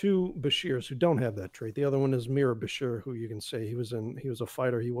only 2 Bashirs who don't have that trait. The other one is Mira Bashir, who you can say he was a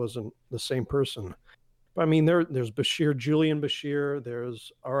fighter. He wasn't the same person. But I mean, there's Bashir, Julian Bashir,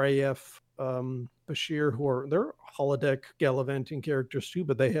 there's RAF Bashir, they're holodeck gallivanting characters too,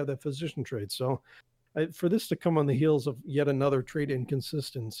 but they have that physician trait. So for this to come on the heels of yet another trait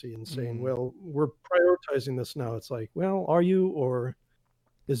inconsistency and saying, well, we're prioritizing this now. It's like, well, are you, or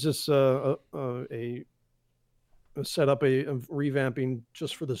is this a set up a revamping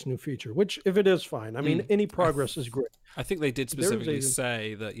just for this new feature? Which, if it is, fine. I mean, any progress is great. I think they did specifically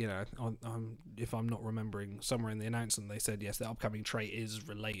say that, if I'm not remembering, somewhere in the announcement they said, yes, the upcoming trait is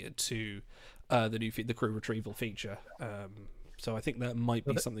related to the crew retrieval feature. So I think that might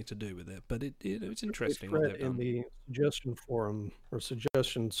be something to do with it. But it's interesting what they've done. In the suggestion forum or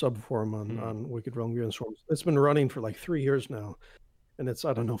suggestion subforum on Wicked Realm Games forums, it's been running for like 3 years now. And it's,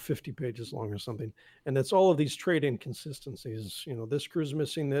 50 pages long or something. And it's all of these trait inconsistencies. This crew's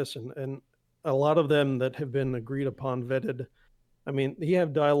missing this, and a lot of them that have been agreed upon, vetted. I mean, you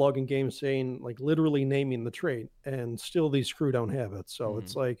have dialogue in games saying, like, literally naming the trait, and still these crew don't have it. So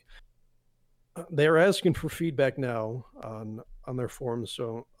it's like they're asking for feedback now on their forums.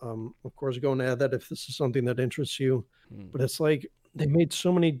 So, of course, go and add that if this is something that interests you. But it's like they made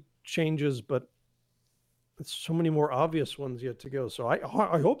so many changes, but so many more obvious ones yet to go. So I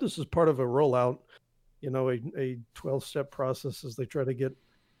hope this is part of a rollout, a 12-step process as they try to get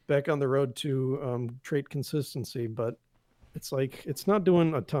back on the road to trait consistency. But it's like, it's not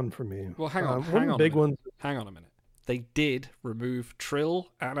doing a ton for me. Well, hang on a minute. They did remove Trill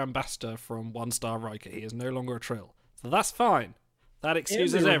and Ambassador from 1-star Riker. He is no longer a Trill. So that's fine. That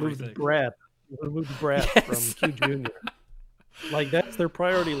excuses everything. Removed Brat from Q Jr. Like, that's their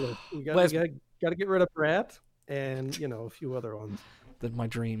priority list. You got to get rid of Brat and, a few other ones. That my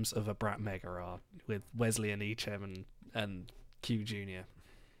dreams of a Brat Mega are with Wesley and Echem and Q Jr.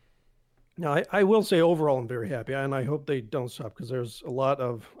 Now, I will say overall, I'm very happy, and I hope they don't stop because there's a lot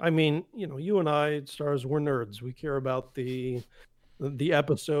of. I mean, you and I, stars, we're nerds. We care about the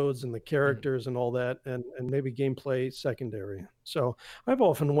episodes and the characters and all that, and maybe gameplay secondary. So I've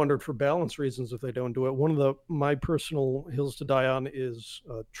often wondered, for balance reasons, if they don't do it. One of my personal hills to die on is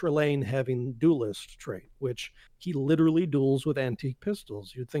Trelane having duelist trait, which he literally duels with antique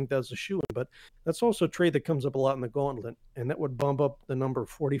pistols. You'd think that's a shoo-in, but that's also a trait that comes up a lot in the Gauntlet, and that would bump up the number of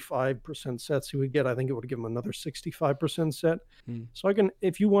 45% sets he would get. I think it would give him another 65% set. So I can,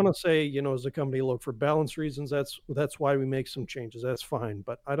 if you want to say, as a company, look, for balance reasons, that's why we make some changes. That's fine,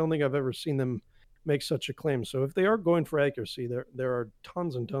 but I don't think I've ever seen them make such a claim. So if they are going for accuracy, there are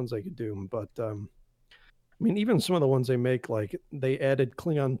tons and tons they could do. But I mean, even some of the ones they make, like they added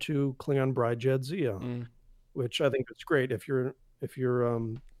Klingon 2, Klingon Bride Jadzia, which I think is great if you're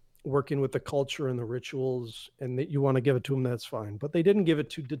working with the culture and the rituals, and that you want to give it to them, that's fine. But they didn't give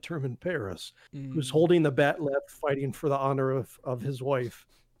it to Determined Paris, who's holding the bat left, fighting for the honor of his wife,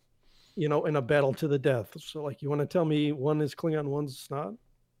 in a battle to the death. So, like, you want to tell me one is Klingon, one's not?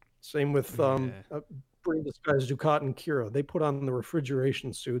 Same with bring this guys Dukat and Kira. They put on the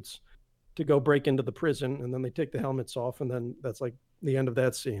refrigeration suits to go break into the prison, and then they take the helmets off, and then that's like the end of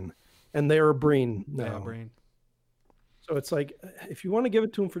that scene. And they're Breen now. They are Breen. So it's like, if you want to give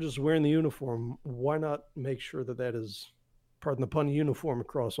it to them for just wearing the uniform, why not make sure that is, pardon the pun, uniform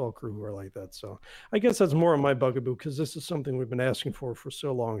across all crew who are like that? So I guess that's more of my bugaboo, because this is something we've been asking for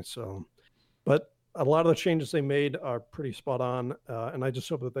so long. So, but a lot of the changes they made are pretty spot on, and I just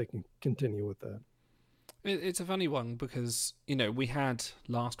hope that they can continue with that. It's a funny one because, we had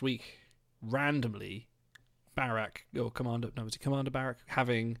last week randomly Commander Barak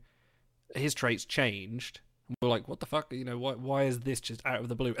having his traits changed. And we're like, what the fuck? Why is this just out of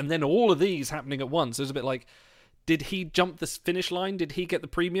the blue? And then all of these happening at once. It was a bit like, did he jump the finish line? Did he get the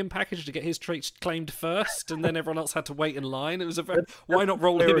premium package to get his traits claimed first, and then everyone else had to wait in line? It was why not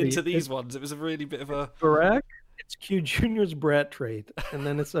roll him into these ones? It was a really bit of a Barak. It's Q Junior's brat trait, and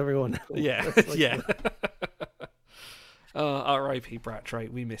then it's everyone else. Yeah, yeah. R.I.P. brat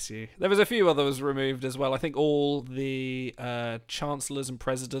trait. We miss you. There was a few others removed as well. I think all the chancellors and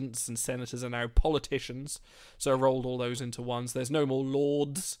presidents and senators are now politicians, so I rolled all those into ones. There's no more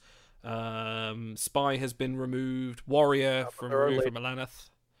lords. Spy has been removed. Warrior removed from Alanath.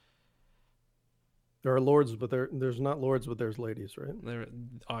 There are lords, but there's not lords, but there's ladies, right?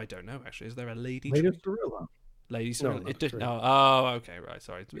 I don't know, actually. Is there a lady? Lady Cirilla. Lady Cirilla. Oh, okay, right.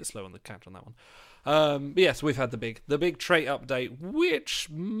 Sorry, it's a bit slow on the count on that one. But yes, we've had the big trait update, which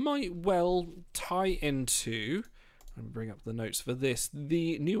might well tie into. Let me bring up the notes for this.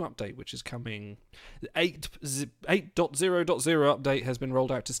 The new update, which is coming, the 8.0.0 update has been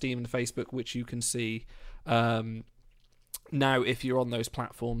rolled out to Steam and Facebook, which you can see now if you're on those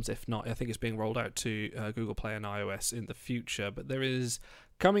platforms. If not, I think it's being rolled out to Google Play and iOS in the future. But there is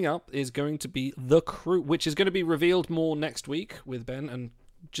coming up is going to be The Crew, which is going to be revealed more next week with Ben. And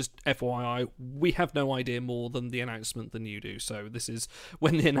just FYI, we have no idea more than the announcement than you do. So this is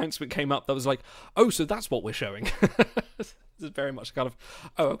when the announcement came up, that was like, oh, so that's what we're showing. It's very much kind of,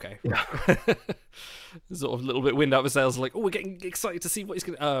 oh, okay. Yeah. Sort of a little bit wind out of the sails, like, oh, we're getting excited to see what he's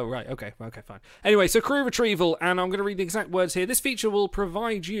going to... Oh, right, okay, fine. Anyway, so crew retrieval, and I'm going to read the exact words here. This feature will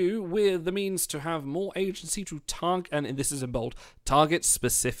provide you with the means to have more agency to target, and this is in bold, target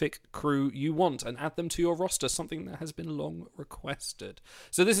specific crew you want and add them to your roster, something that has been long requested.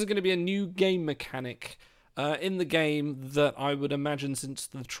 So this is going to be a new game mechanic in the game that I would imagine, since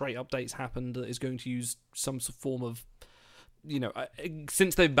the trait updates happened, is going to use some form of,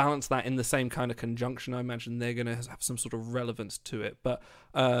 since they've balanced that in the same kind of conjunction, I imagine they're going to have some sort of relevance to it. But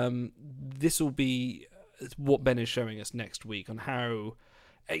this will be what Ben is showing us next week on how,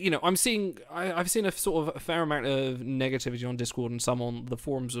 I've seen a sort of a fair amount of negativity on Discord and some on the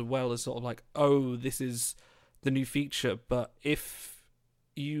forums as well, as sort of like, oh, this is the new feature. But if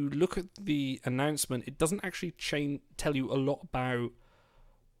you look at the announcement, it doesn't actually tell you a lot about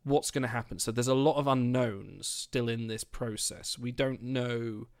what's going to happen. So there's a lot of unknowns still in this process. We don't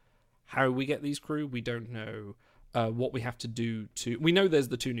know how we get these crew. We don't know what we have to do to... We know there's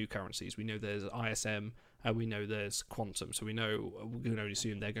the two new currencies. We know there's ISM, and we know there's Quantum. So we can only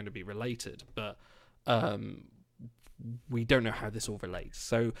assume they're going to be related. But we don't know how this all relates.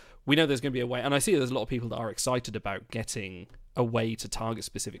 So we know there's going to be a way. And I see there's a lot of people that are excited about getting a way to target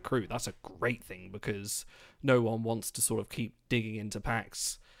specific crew. That's a great thing, because no one wants to sort of keep digging into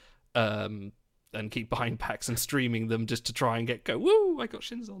packs and keep buying packs and streaming them just to try and go, woo, I got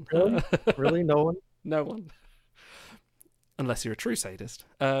shins on. Really? No one? No one. Unless you're a true sadist.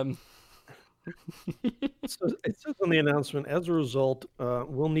 So it says on the announcement, as a result,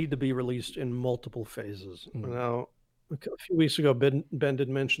 will need to be released in multiple phases. Now, a few weeks ago, Ben did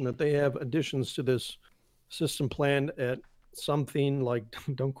mention that they have additions to this system planned at something like,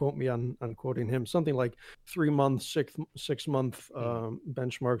 don't quote me on quoting him, something like 3 month, 6 month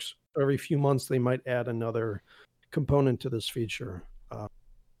benchmarks. Every few months, they might add another component to this feature.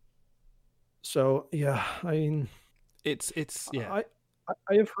 So yeah, I mean, it's yeah.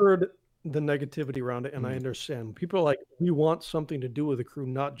 I have heard the negativity around it, and I understand. People are like, we want something to do with the crew,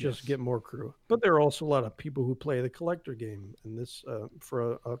 not just get more crew. But there are also a lot of people who play the collector game, and this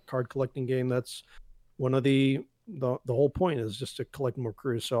for a card collecting game, that's one of the whole point is just to collect more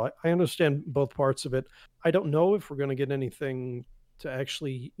crew. So I understand both parts of it. I don't know if we're going to get anything to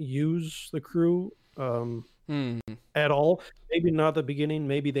actually use the crew at all. Maybe not at the beginning.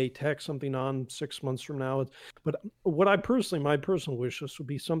 Maybe they tack something on 6 months from now. But what my personal wish list would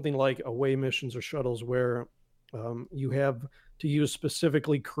be something like away missions or shuttles where you have to use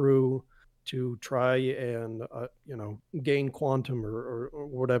specifically crew to try and gain quantum or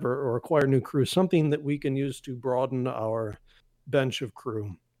whatever, or acquire new crew, something that we can use to broaden our bench of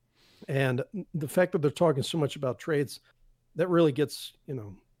crew. And the fact that they're talking so much about trades, that really gets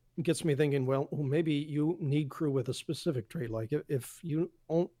me thinking, well, maybe you need crew with a specific trait. Like if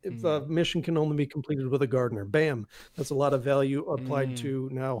the mission can only be completed with a gardener, bam, that's a lot of value applied to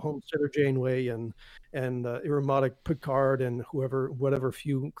now Homesteader Janeway and Irumodic Picard and whatever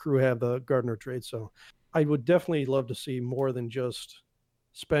few crew have the gardener trait. So I would definitely love to see more than just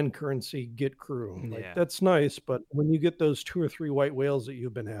spend currency, get crew. Like, that's nice, but when you get those 2 or 3 white whales that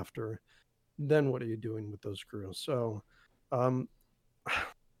you've been after, then what are you doing with those crews? So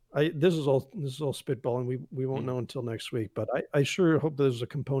this is all spitballing. We won't know until next week, but I sure hope there's a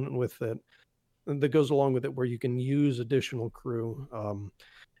component with it that goes along with it where you can use additional crew,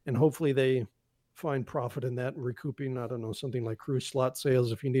 and hopefully they find profit in that, recouping, I don't know, something like crew slot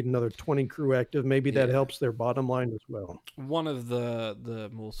sales. If you need another 20 crew active, maybe that helps their bottom line as well. One of the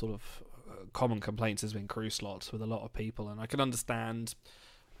more sort of common complaints has been crew slots with a lot of people, and I can understand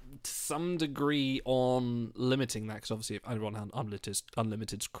to some degree on limiting that, because obviously if everyone had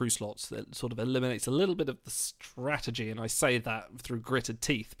unlimited crew slots, that sort of eliminates a little bit of the strategy, and I say that through gritted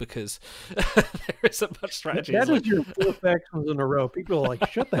teeth because there isn't much strategy. That is your 4 factions in a row. People are like,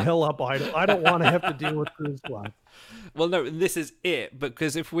 shut the hell up, I don't want to have to deal with crew slots. Well, no, this is it,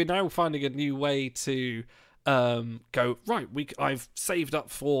 because if we're now finding a new way to go, right, I've saved up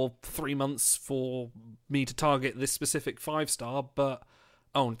for 3 months for me to target this specific 5-star, but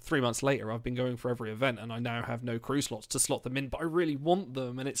 3 months later, I've been going for every event and I now have no crew slots to slot them in, but I really want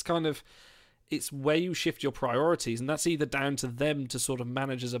them. And it's where you shift your priorities, and that's either down to them to sort of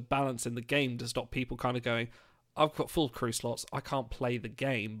manage as a balance in the game to stop people kind of going, I've got full crew slots, I can't play the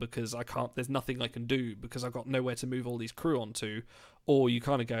game because there's nothing I can do because I've got nowhere to move all these crew onto. Or you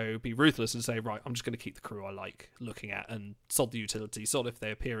kind of go, be ruthless and say, right, I'm just going to keep the crew I like looking at and sod the utility, sod if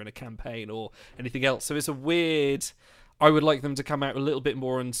they appear in a campaign or anything else. So it's a weird... I would like them to come out a little bit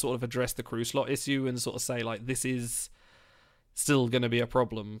more and sort of address the crew slot issue and sort of say, like, this is still going to be a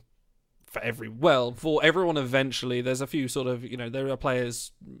problem for everyone eventually. There's a few sort of, there are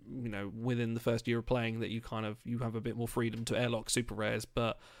players, within the first year of playing that you have a bit more freedom to airlock super rares,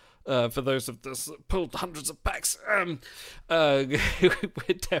 but for those of us that pulled hundreds of packs, we're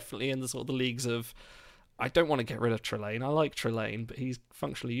definitely in the sort of the leagues of, I don't want to get rid of Trelane. I like Trelane, but he's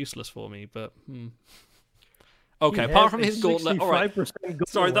functionally useless for me, but... Okay, apart from his gauntlet, all right.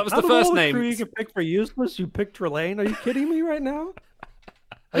 Sorry, that was the first name. Crew you can pick for useless, you picked Trelane. Are you kidding me right now?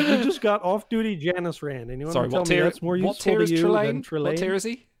 Like, we just got off-duty Janice Rand, and you want to tell me that's more useful to you than Trelane? What tier is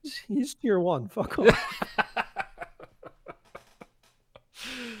he? He's tier 1. Fuck off.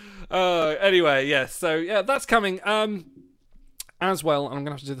 Anyway, yes. So yeah, that's coming. As well, and I'm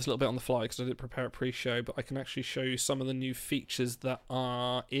gonna have to do this a little bit on the fly because I didn't prepare a pre-show, but I can actually show you some of the new features that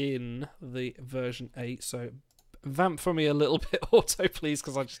are in the version 8. So vamp for me a little bit, auto, please,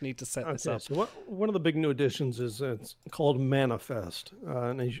 because I just need to set this up. So one of the big new additions is it's called Manifest.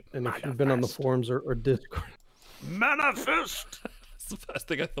 And if you've been on the forums or Discord... Manifest! That's the first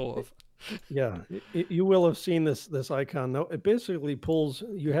thing I thought of. Yeah, you will have seen this icon. No, it basically pulls...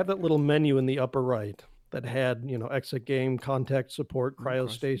 You have that little menu in the upper right that had, exit game, contact support,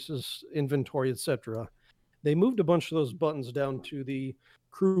 cryostasis, inventory, etc. They moved a bunch of those buttons down to the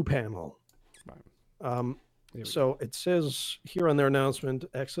crew panel. Right. So it says here on their announcement,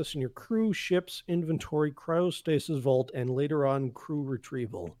 accessing your crew, ships, inventory, cryostasis vault, and later on crew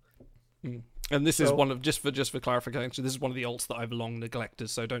retrieval. And this is one of just for clarification. This is one of the alts that I've long neglected.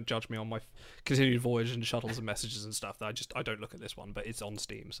 So don't judge me on my continued voyage and shuttles and messages and stuff. I don't look at this one, but it's on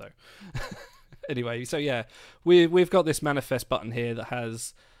Steam. So anyway, so yeah, we've got this manifest button here that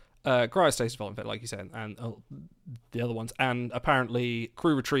has cryostasis volume, like you said, and the other ones, and apparently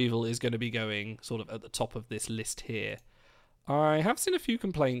crew retrieval is going to be going sort of at the top of this list here. I have seen a few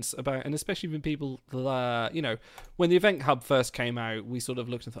complaints about, and especially when people, when the Event Hub first came out, we sort of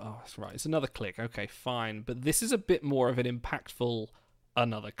looked and thought, oh, that's right, it's another click, okay, fine. But this is a bit more of an impactful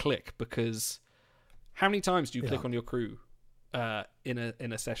another click, because how many times do you click on your crew in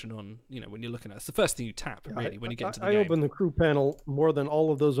a session on, when you're looking at it? It's the first thing you tap, really, when you get into the game. I open the crew panel more than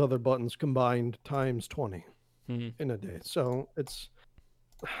all of those other buttons combined times 20 in a day. So it's...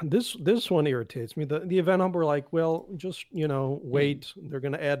 This one irritates me. The Event Hub were like, well, just wait. They're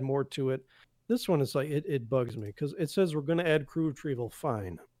going to add more to it. This one is like it bugs me because it says we're going to add crew retrieval.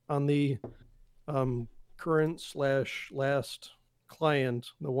 Fine. On the current/last client,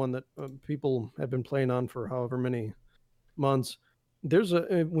 the one that people have been playing on for however many months, there's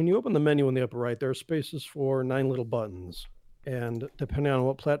when you open the menu in the upper right, there are spaces for 9 little buttons. And depending on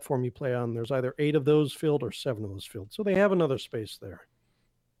what platform you play on, there's either 8 of those filled or 7 of those filled. So they have another space there.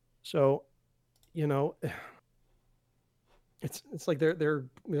 So, it's like they're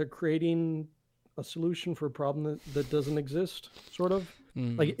creating a solution for a problem that doesn't exist, sort of.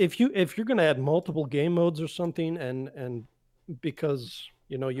 Like if you're going to add multiple game modes or something, and because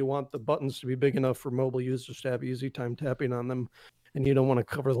you want the buttons to be big enough for mobile users to have easy time tapping on them, and you don't want to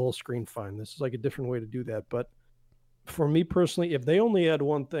cover the whole screen, fine. This is like a different way to do that. But for me personally, if they only add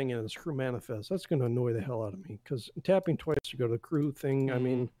one thing in this crew manifest, that's going to annoy the hell out of me, because tapping twice to go to the crew thing, I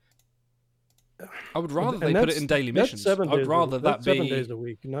mean. I would rather they put it in daily missions. I would rather that be 7 days a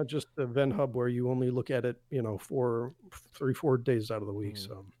week, not just the Event Hub where you only look at it, 4 days out of the week.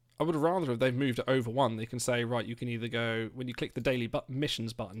 So I would rather if they've moved it over one, they can say, right, you can either go, when you click the daily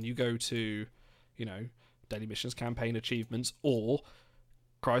missions button, you go to, daily missions, campaign achievements, or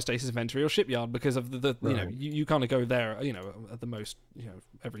cryostasis inventory or shipyard, because of the right. you kind of go there at the most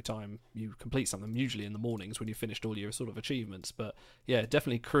every time you complete something, usually in the mornings when you finished all your sort of achievements. But yeah,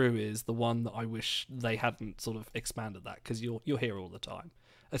 definitely crew is the one that I wish they hadn't sort of expanded that, because you're here all the time,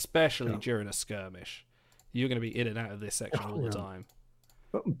 especially during a skirmish. You're going to be in and out of this section all the time.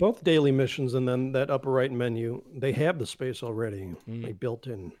 Both daily missions and then that upper right menu, they have the space already, like built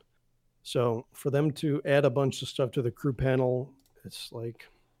in. So for them to add a bunch of stuff to the crew panel, it's like,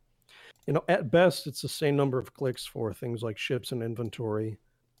 at best, it's the same number of clicks for things like ships and inventory,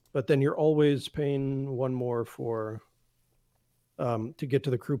 but then you're always paying one more for to get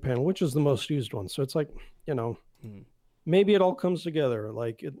to the crew panel, which is the most used one. So it's like, maybe it all comes together.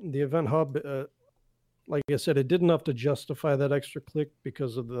 Like the Event Hub, like I said, it did enough to justify that extra click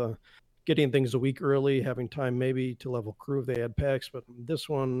because of the getting things a week early, having time maybe to level crew if they had packs. But this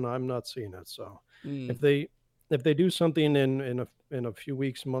one, I'm not seeing it. So if they do something in a few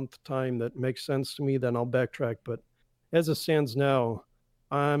weeks, month time that makes sense to me, then I'll backtrack. But as it stands now,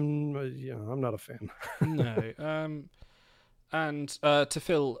 I'm not a fan. No. And to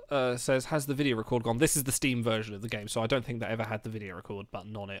Phil says, has the video record gone? This is the Steam version of the game, so I don't think that ever had the video record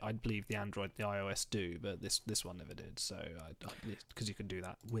button on it. I believe the Android, the iOS do, but this one never did. So because you can do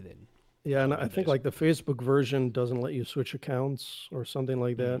that within. Yeah, and I think like the Facebook version doesn't let you switch accounts or something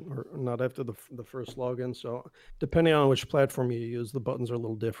like that, or not after the first login. So depending on which platform you use, the buttons are a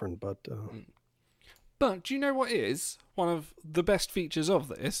little different. But do you know what is one of the best features of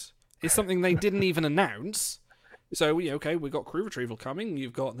this? Is something they didn't even announce. So we've got crew retrieval coming.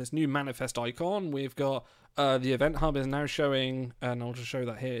 You've got this new manifest icon. We've got the Event Hub is now showing, and I'll just show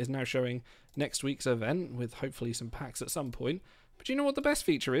that here, is now showing next week's event with hopefully some packs at some point. But do you know what the best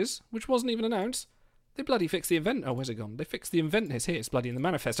feature is, which wasn't even announced? They bloody fixed the event. Oh, where's it gone? They fixed the event. It's here. It's bloody in the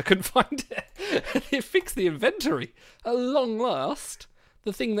manifest. I couldn't find it. They fixed the inventory. At long last,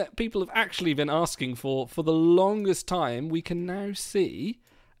 the thing that people have actually been asking for the longest time, we can now see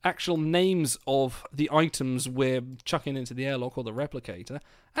actual names of the items we're chucking into the airlock or the replicator,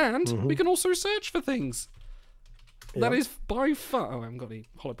 and we can also search for things. That is by far... Oh, I haven't got any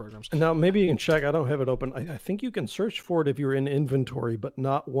holograms. Now, maybe you can check. I don't have it open. I think you can search for it if you're in inventory, but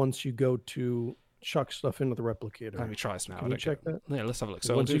not once you go to chuck stuff into the replicator. Let me try this now. Can you check that? Yeah, let's have a look.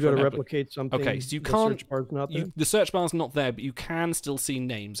 So once you go to replicate something, okay, so you can't... search bar's not there? The search bar's not there, but you can still see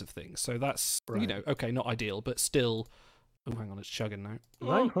names of things. So that's, okay, not ideal, but still... Oh, hang on, it's chugging now.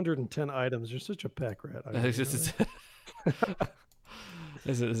 910 items. You're such a pack rat.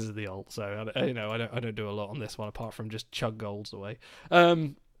 This is the alt, so I don't do a lot on this one apart from just chug golds away.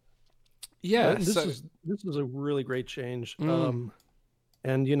 This is a really great change.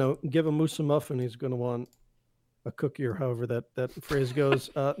 and give a moose a muffin, he's going to want a cookie, or however that phrase goes.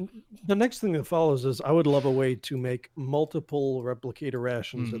 The next thing that follows is, I would love a way to make multiple replicator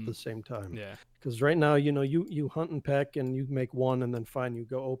rations at the same time. Yeah. Because right now, you hunt and peck, and you make one, and then fine, you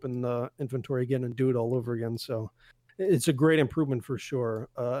go open the inventory again and do it all over again. So it's a great improvement for sure.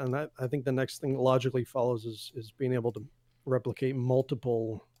 And I think the next thing that logically follows is being able to replicate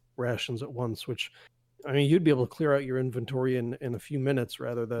multiple rations at once, which, I mean, you'd be able to clear out your inventory in a few minutes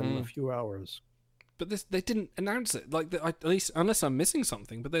rather than a few hours. But they didn't announce it, like, at least, unless I'm missing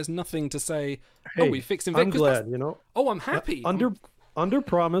something. But there's nothing to say. Hey, we fixed it. I'm glad. Oh, I'm happy. Under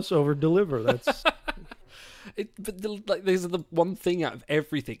promise, over deliver. That's like, these are the one thing out of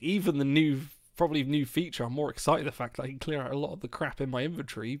everything. Even the probably new feature, I'm more excited the fact that I can clear out a lot of the crap in my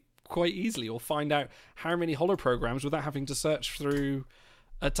inventory quite easily, or find out how many holo programs without having to search through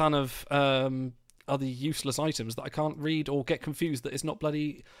a ton of other useless items that I can't read, or get confused that it's not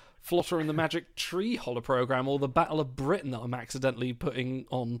bloody Flotter and the Magic Tree holoprogram, or the Battle of Britain that I'm accidentally putting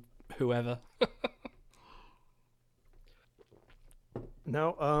on whoever.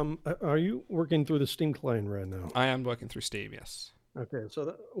 Now, are you working through the Steam client right now? I am working through Steam, yes. Okay,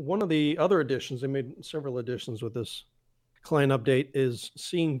 so one of the other additions, they made several additions with this client update, is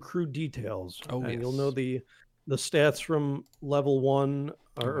seeing crew details. Oh, and yes. You'll know the stats from level 1,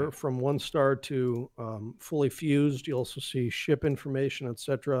 or from 1 star to fully fused. You also see ship information,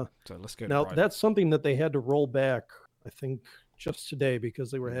 etc. So let's go. Now, that's something that they had to roll back, I think, just today,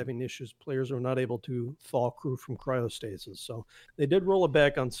 because they were having issues. Players were not able to thaw crew from cryostasis. So they did roll it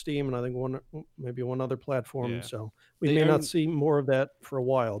back on Steam, and I think maybe one other platform. Yeah. So we may not see more of that for a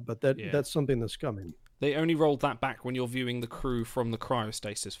while, but that's something that's coming. They only rolled that back when you're viewing the crew from the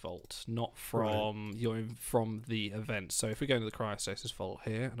cryostasis vault, not from from the event. So if we go into the cryostasis vault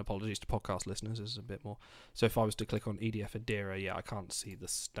here, and apologies to podcast listeners, this is a bit more. So if I was to click on EDF Adira, I can't see the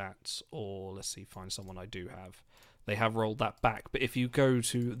stats, or let's see, find someone I do have. They have rolled that back. But if you go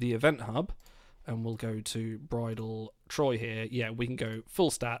to the event hub, and we'll go to Bridal Troy here, we can go full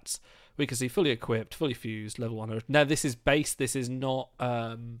stats. We can see fully equipped, fully fused, level 100. Now this is base, this is not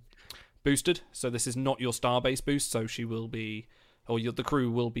boosted, so this is not your star-based boost, so she will be, or the crew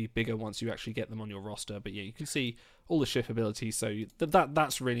will be bigger once you actually get them on your roster. But you can see all the ship abilities, so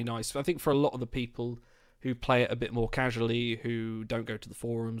that's really nice. I think for a lot of the people who play it a bit more casually, who don't go to the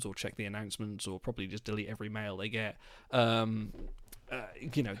forums or check the announcements, or probably just delete every mail they get,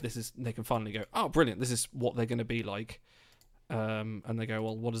 this is, they can finally go, oh brilliant, this is what they're going to be like, and they go,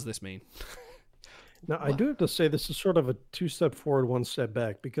 well, what does this mean? Now, I do have to say, this is sort of a 2-step forward, 1 step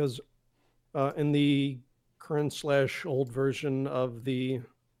back, because in the current / old version of the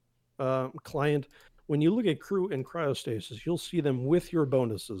client, when you look at crew in cryostasis, you'll see them with your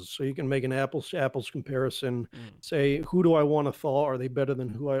bonuses. So you can make an apples to apples comparison, say, who do I want to thaw? Are they better than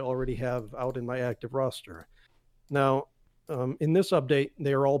who I already have out in my active roster? Now, in this update,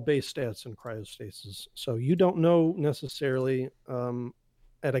 they are all base stats in cryostasis. So you don't know necessarily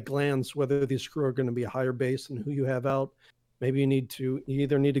at a glance whether these crew are going to be a higher base than who you have out. Maybe you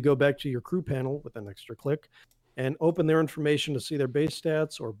either need to go back to your crew panel with an extra click and open their information to see their base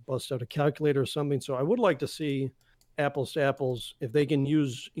stats, or bust out a calculator or something. So I would like to see apples to apples, if they can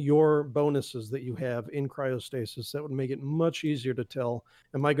use your bonuses that you have in cryostasis. That would make it much easier to tell,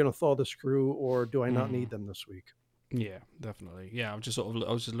 am I going to thaw this crew, or do I not need them this week? Yeah, definitely. Yeah, I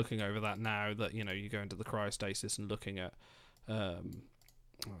was just looking over that now, that you go into the cryostasis and looking at where's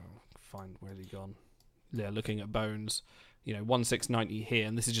he gone? Yeah, looking at bones. 1690 here,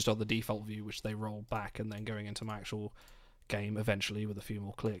 and this is just on the default view, which they roll back, and then going into my actual game eventually with a few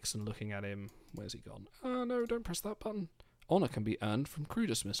more clicks and looking at him. Where's he gone? Oh no, don't press that button. Honor can be earned from crew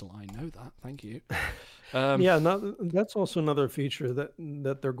dismissal. I know that. Thank you. That's also another feature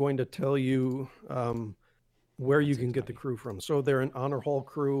that they're going to tell you where you can get the crew from. So they're an honor hall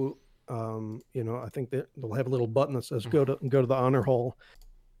crew. I think that they'll have a little button that says go to the honor hall.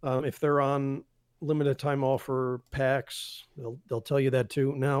 If they're on limited time offer packs, they'll tell you that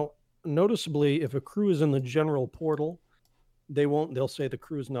too. Now, noticeably, if a crew is in the general portal, they'll say the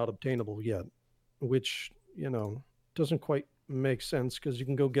crew is not obtainable yet, which doesn't quite make sense, because you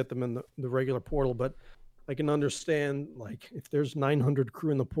can go get them in the regular portal. But I can understand, like, if there's 900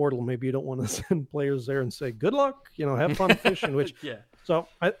 crew in the portal, maybe you don't want to send players there and say good luck, have fun fishing. Which So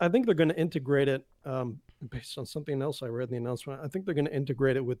I think they're going to integrate it based on something else I read in the announcement. I think they're going to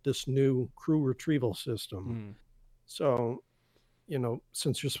integrate it with this new crew retrieval system. So,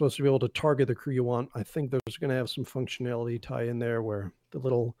 since you're supposed to be able to target the crew you want, I think there's going to have some functionality tie in there where the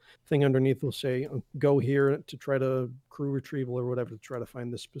little thing underneath will say, go here to try to crew retrieval or whatever, to try to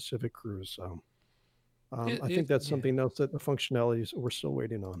find this specific crew. So I think that's something else that the functionalities we're still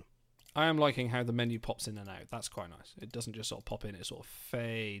waiting on. I am liking how the menu pops in and out. That's quite nice. It doesn't just sort of pop in; it sort of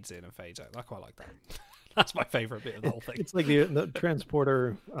fades in and fades out. I quite like that. That's my favourite bit of the whole thing. It's like the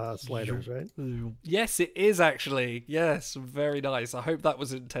transporter sliders, right? Yes, it is actually. Yes, very nice. I hope that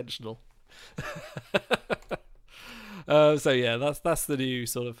was intentional. So yeah, that's the new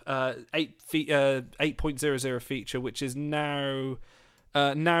sort of 8.00 feature, which is now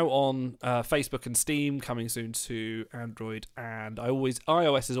on Facebook and Steam, coming soon to Android. And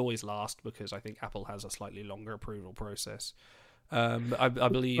iOS is always last because I think Apple has a slightly longer approval process. I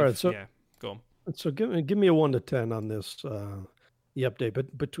believe. All right, so, yeah, go on. So give me a 1 to 10 on this the update.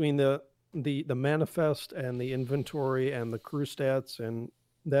 But between the manifest and the inventory and the crew stats and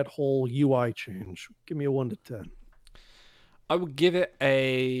that whole UI change, give me a 1 to 10. I would give it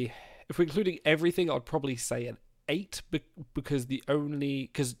if we're including everything, I'd probably say an 8 because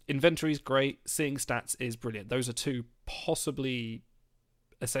inventory is great, seeing stats is brilliant. Those are two possibly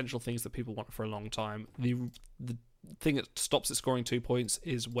essential things that people want for a long time. The thing that stops it scoring 2 points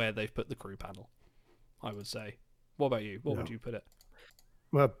is where they've put the crew panel, I would say. What about you? What would you put it?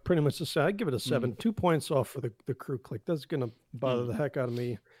 Well, pretty much the same. I'd give it a 7. 2 points off for the crew click. That's going to bother the heck out of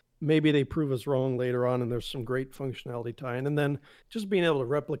me. Maybe they prove us wrong later on and there's some great functionality tie-in. And then just being able to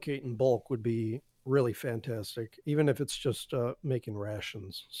replicate in bulk would be really fantastic, even if it's just making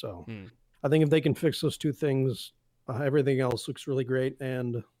rations. So I think if they can fix those two things, everything else looks really great.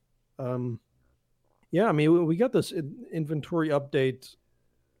 And yeah, I mean, we got this inventory update.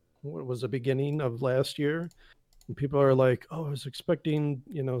 What was the beginning of last year? And people are like, "Oh, I was expecting,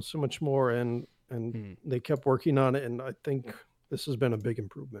 so much more," and they kept working on it. And I think this has been a big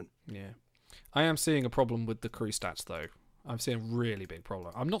improvement. Yeah, I am seeing a problem with the crew stats, though. I'm seeing a really big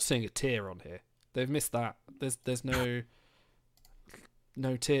problem. I'm not seeing a tier on here. They've missed that. There's no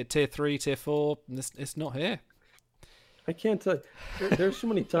tier 3, tier 4. It's not here. I can't tell. There's so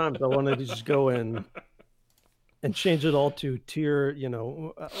many times I wanted to just go in and change it all to tier,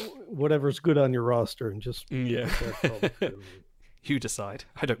 whatever's good on your roster, and just You decide.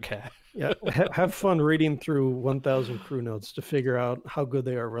 I don't care. Yeah, have fun reading through 1,000 crew notes to figure out how good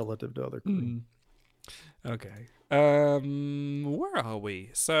they are relative to other crew. Okay. Where are we?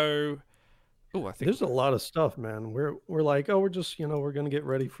 So, I think there's a lot of stuff, man. We're like, we're just, we're gonna get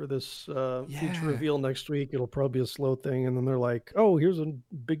ready for this feature reveal next week. It'll probably be a slow thing, and then they're like, here's a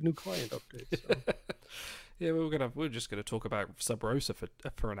big new client update. So. Yeah, we're just gonna talk about Sub Rosa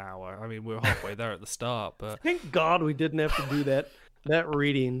for an hour. I mean, we're halfway there at the start, but thank God we didn't have to do that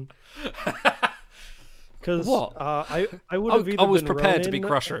reading. Because I would have. I was prepared to be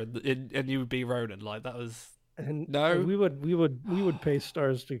Crusher, and you would be Ronan. Like that was. And no, we would pay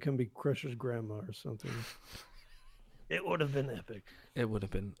stars to come be Crusher's grandma or something. It would have been epic. It would have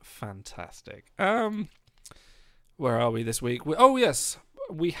been fantastic. Where are we this week? Yes.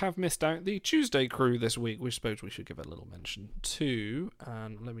 We have missed out the Tuesday crew this week, which I suppose we should give a little mention to.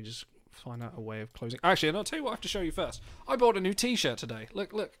 And let me just find out a way of closing. Actually, and I'll tell you what I have to show you first. I bought a new T-shirt today.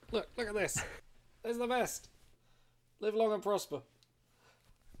 Look at this. There's the best. Live long and prosper.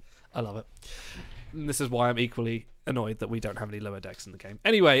 I love it. And this is why I'm equally annoyed that we don't have any lower decks in the game.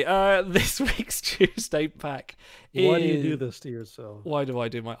 Anyway, this week's Tuesday pack is... Why do you do this to yourself? Why do I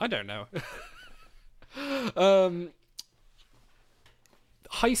do I don't know.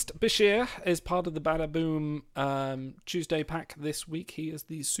 Heist Bashir is part of the Bada Boom Tuesday pack this week. He is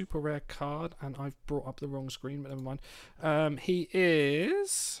the super rare card, and I've brought up the wrong screen, but never mind. He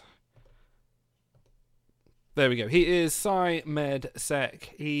is... There we go. He is Psy Med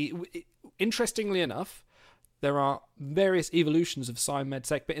Sec. Interestingly enough, there are various evolutions of Psy Med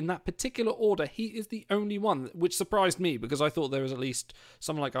Sec, but in that particular order, he is the only one, which surprised me because I thought there was at least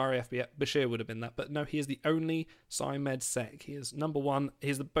someone like RAF Bashir would have been that. But no, he is the only Psy Med Sec. He is number one. He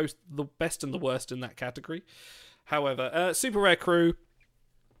is the best and the worst in that category. However, super rare crew,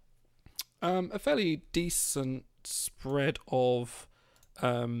 a fairly decent spread of,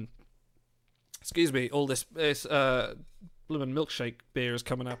 all this Bloomin' Milkshake beer is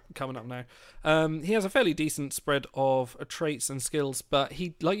coming up now. He has a fairly decent spread of traits and skills, but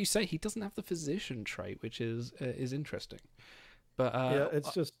he, like you say, he doesn't have the physician trait, which is interesting. But yeah,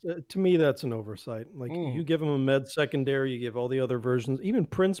 it's just to me that's an oversight. Like you give him a med secondary, you give all the other versions. Even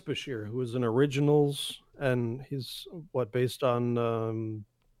Prince Bashir, who is an originals, and he's based on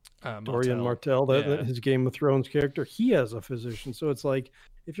Dorian Martell, his Game of Thrones character. He has a physician, so it's like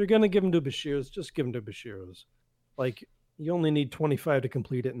if you're gonna give him to Bashir's, just give him to Bashir's. Like. You only need 25 to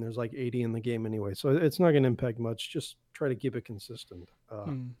complete it, and there's like 80 in the game anyway. So it's not going to impact much. Just try to keep it consistent.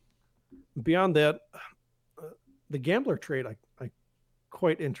 Beyond that, the Gambler trait,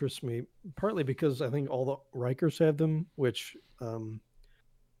 quite interests me, partly because I think all the Rikers have them, which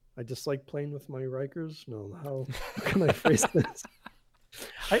I just like playing with my Rikers. No, how can I phrase this?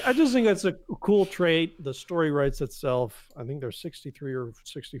 I just think that's a cool trait. The story writes itself. I think there's 63 or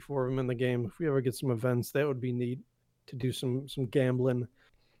 64 of them in the game. If we ever get some events, that would be neat to do some gambling.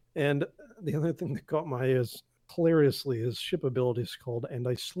 And the other thing that caught my eye is, hilariously, his ship ability is called "And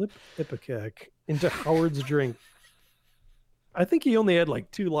I Slip Ipecac into Howard's Drink." I think he only had like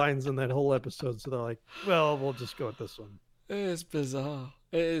 2 lines in that whole episode, so they're like, well, we'll just go with this one. It's bizarre.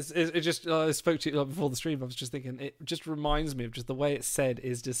 It just, I spoke to you before the stream, I was just thinking, it just reminds me of just the way it's said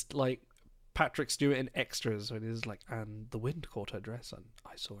is just like Patrick Stewart in Extras, when he's like, and the wind caught her dress and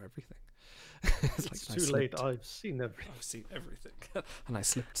I saw everything. It's like, too late, I've seen everything. I've seen everything. And I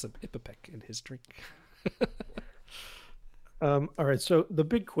slipped some Ipecac in his drink. All right, so the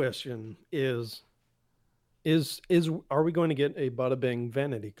big question is are we going to get a Bada Bing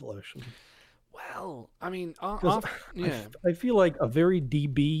Vanity collection? Well, I mean, yeah, I feel like a very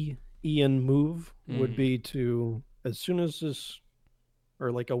DB Ian move would be to, as soon as this,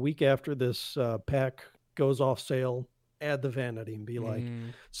 or like a week after this pack goes off sale, add the Vanity and be like,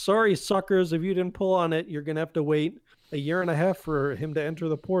 sorry, suckers, if you didn't pull on it, you're going to have to wait a year and a half for him to enter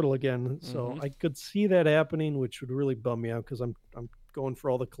the portal again. So I could see that happening, which would really bum me out because I'm going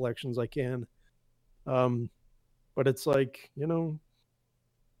for all the collections I can. But it's like, you know,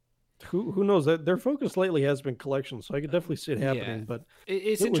 who knows? That their focus lately has been collections, so I could definitely see it happening. Yeah. But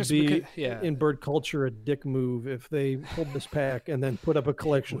it's it interesting would be because, in bird culture a dick move if they pulled this pack and then put up a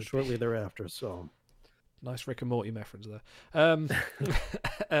collection shortly thereafter. So nice Rick and Morty reference there.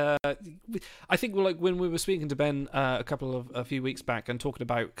 I think like when we were speaking to Ben a few weeks back and talking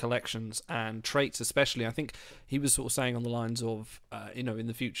about collections and traits especially, I think he was sort of saying on the lines of you know, in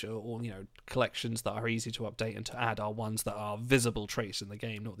the future, or you know, collections that are easy to update and to add are ones that are visible traits in the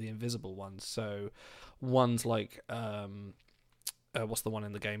game, not the invisible ones. So ones like what's the one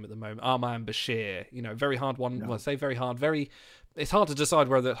in the game at the moment? Armand Bashir, you know, very hard one. Well, I say very hard, it's hard to decide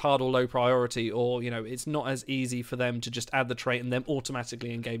whether it's hard or low priority, or, you know, it's not as easy for them to just add the trait and then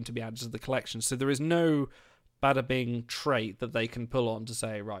automatically in game to be added to the collection. So there is no Bada Bing trait that they can pull on to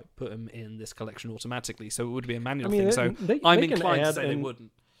say, right, put them in this collection automatically. So it would be a manual thing. So I'm inclined to say they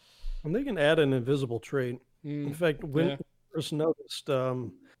wouldn't. And they can add an invisible trait. In fact, when I first noticed,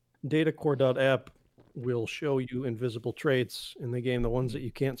 datacore.app will show you invisible traits in the game, the ones that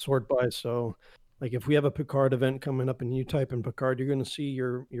you can't sort by. So like if we have a Picard event coming up and you type in Picard, you're going to see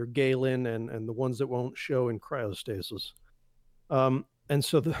your Galen and the ones that won't show in cryostasis. And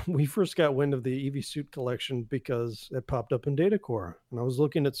so we first got wind of the EV suit collection because it popped up in Datacore. And I was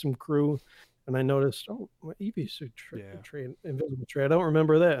looking at some crew and I noticed, EV suit trait, invisible trait. I don't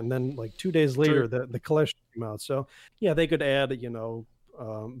remember that. And then like 2 days later, the collection came out. So yeah, they could add, you know,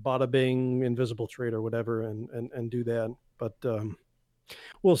 Bada Bing invisible trait or whatever and do that. But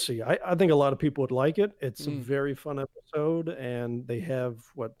we'll see. I think a lot of people would like it. It's a very fun episode, and they have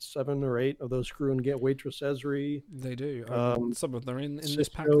 7 or 8 of those crew and get Waitress Ezri. They do. Some of them are in this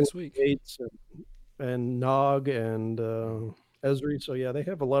pack this week. Gates and Nog and Ezri. So yeah, they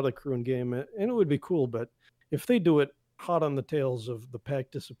have a lot of crew in game, and it would be cool. But if they do it hot on the tails of the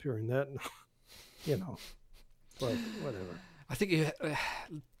pack disappearing, that you know, but whatever. I think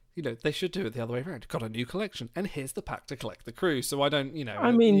you know, they should do it the other way around. Got a new collection, and here's the pack to collect the crew. So I don't, you know.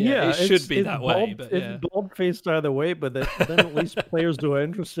 I mean, it should be that way. But it's bald faced either way, but then at least players who are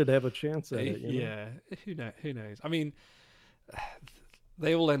interested have a chance at it. You know? Who knows? I mean,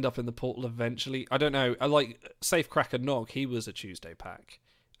 they all end up in the portal eventually. I don't know. I like Safecracker Nog. He was a Tuesday pack,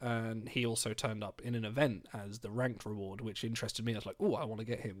 and he also turned up in an event as the ranked reward, which interested me. I was like, oh, I want to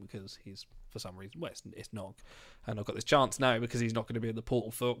get him because he's, for some reason, well, it's Nog. And I've got this chance now because he's not going to be in the portal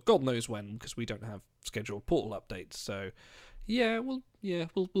for God knows when, because we don't have scheduled portal updates. So,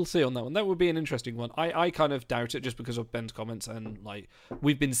 we'll see on that one. That would be an interesting one. I kind of doubt it just because of Ben's comments, and like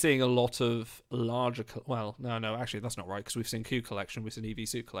we've been seeing a lot of larger. No, actually that's not right, because we've seen Q collection, we've seen EV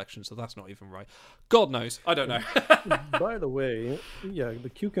suit collection, so that's not even right. God knows, I don't know. By the way,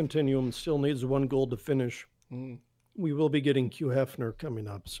 the Q Continuum still needs 1 gold to finish. We will be getting Q Hefner coming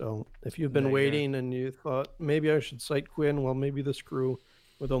up. So if you've been waiting and you thought maybe I should cite Quinn, well, maybe this crew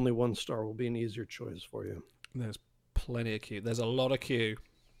with only 1 star will be an easier choice for you. There's plenty of Q. There's a lot of Q.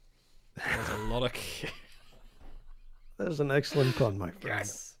 There's a lot of Q. That is an excellent pun, my friend.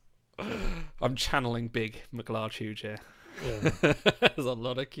 Yes. I'm channeling big McLarge Huge here. Yeah. There's a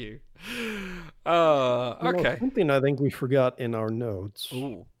lot of Q. Okay. Something I think we forgot in our notes.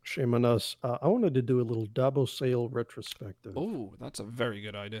 Ooh. Shame on us. I wanted to do a little Dabo sale retrospective. Oh, that's a very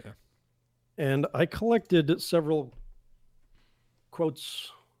good idea. And I collected several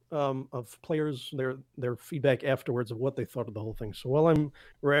quotes of players, their feedback afterwards of what they thought of the whole thing. So while I'm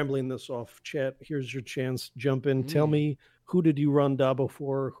rambling this off, chat, here's your chance. Jump in. Tell me, who did you run Dabo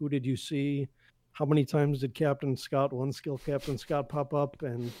for? Who did you see? How many times did Captain Scott, one skill Captain Scott, pop up?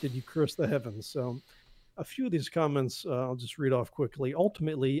 And did you curse the heavens? So a few of these comments, I'll just read off quickly.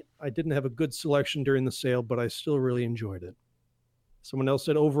 Ultimately, I didn't have a good selection during the sale, but I still really enjoyed it. Someone else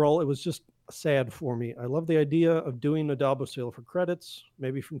said, overall, it was just sad for me. I love the idea of doing a Dabo sale for credits,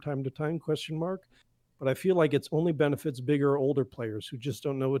 maybe from time to time, ? But I feel like it's only benefits bigger or older players who just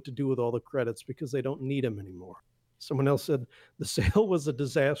don't know what to do with all the credits because they don't need them anymore. Someone else said, the sale was a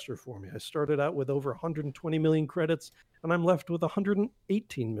disaster for me. I started out with over 120 million credits, and I'm left with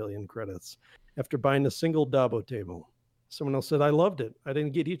 118 million credits after buying a single Dabo table. Someone else said, I loved it. I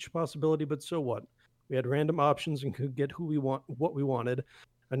didn't get each possibility, but so what? We had random options and could get what we wanted.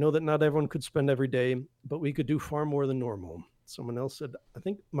 I know that not everyone could spend every day, but we could do far more than normal. Someone else said, I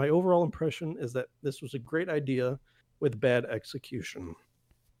think my overall impression is that this was a great idea with bad execution.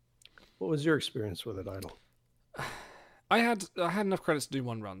 What was your experience with it, Idle? I had enough credits to do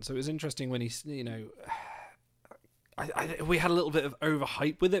one run, so it was interesting when he, we had a little bit of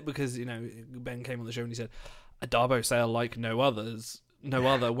overhype with it because, Ben came on the show and he said, a Dabo sale like no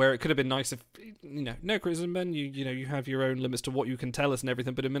other, where it could have been nice if, no criticism, Ben, you have your own limits to what you can tell us and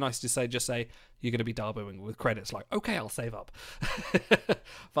everything, but it'd be nice to just say, you're going to be Daboing with credits, like, okay, I'll save up.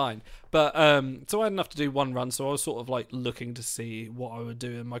 Fine. But, so I had enough to do one run, so I was sort of, like, looking to see what I would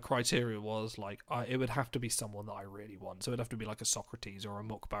do, and my criteria was, like, it would have to be someone that I really want, so it'd have to be, like, a Socrates or a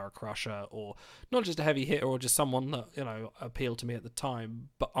Mukbara Crusher, or not just a heavy hitter, or just someone that, appealed to me at the time,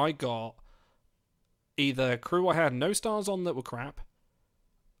 but I got either crew I had no stars on that were crap.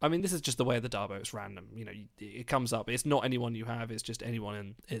 I mean, this is just the way of the Dabo. It's random. It comes up. It's not anyone you have. It's just anyone,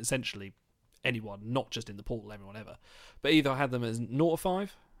 and essentially anyone, not just in the portal, everyone ever. But either I had them as 0 to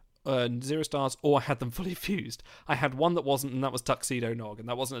 5, 0 stars, or I had them fully fused. I had one that wasn't, and that was Tuxedo Nog, and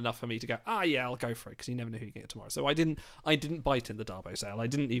that wasn't enough for me to go, yeah, I'll go for it, because you never know who you get tomorrow. So I didn't bite in the Dabo sale. I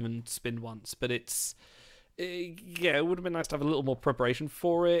didn't even spin once, but it would have been nice to have a little more preparation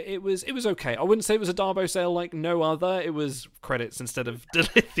for it. It was okay. I wouldn't say it was a Dabo sale like no other. It was credits instead of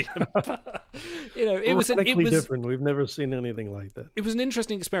Dilithium. It was different. We've never seen anything like that. It was an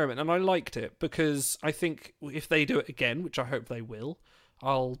interesting experiment, and I liked it because I think if they do it again, which I hope they will,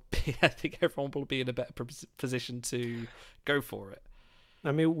 I think everyone will be in a better position to go for it.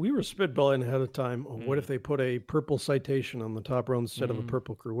 I mean, we were spitballing ahead of time. What if they put a purple citation on the top row instead of a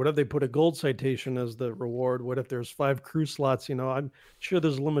purple crew? What if they put a gold citation as the reward? What if there's 5 crew slots? I'm sure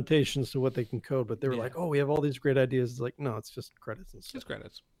there's limitations to what they can code, but they were like, we have all these great ideas. It's like, no, it's just credits and stuff. Just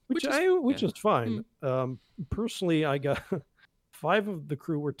credits. Which is fine. Personally, I got 5 of the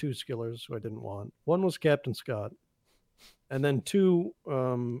crew were 2 skillers who I didn't want. 1 was Captain Scott. And then 2,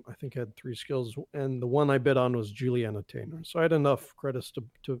 I think had 3 skills, and the one I bet on was Juliana Taylor. So I had enough credits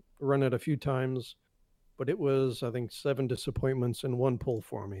to run it a few times, but it was, I think, 7 disappointments and 1 pull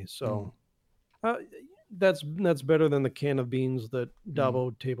for me. So that's better than the can of beans that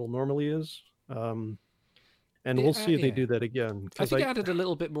Dabo table normally is. And we'll see if they do that again. I think it added a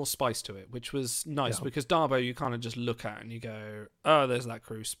little bit more spice to it, which was nice because Dabo, you kind of just look at and you go, oh, there's that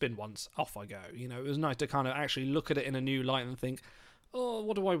crew, spin once, off I go. It was nice to kind of actually look at it in a new light and think, oh,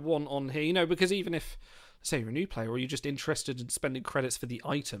 what do I want on here? Because even if, say you're a new player or you're just interested in spending credits for the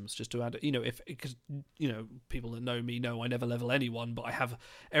items just to add, because people that know me know I never level anyone, but I have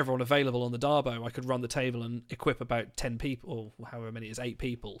everyone available on the Dabo. I could run the table and equip about 10 people, or however many it is, 8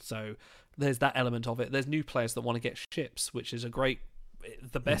 people. So there's that element of it. There's new players that want to get ships, which is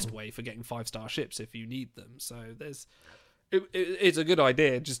the best way for getting 5-star ships if you need them. So it's a good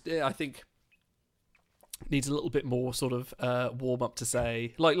idea. Just I think needs a little bit more sort of warm up to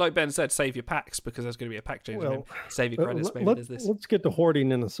say, like Ben said, save your packs because there's going to be a pack change. Save your credits. Maybe there's this. Let's get to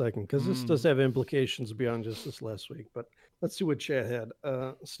hoarding in a second because this does have implications beyond just this last week. But let's see what chat had.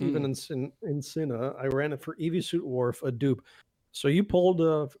 Stephen Encina, I ran it for Eevee Suit Worf, a dupe. So you pulled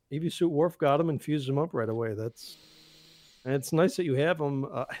Eevee Suit Worf, got him, and fused him up right away. And it's nice that you have him.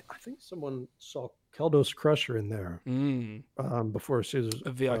 I think someone saw Keldos Crusher in there before Caesar's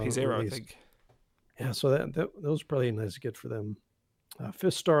a VIP 0, release. I think. Yeah, so that was probably a nice get for them.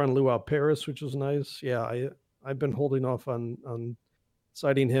 5th star on Luau Paris, which was nice. Yeah, I've been holding off on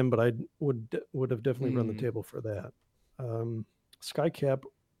citing him, but I would have definitely run the table for that. Skycap,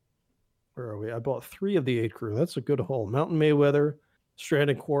 where are we? I bought 3 of the 8 crew. That's a good haul. Mountain Mayweather,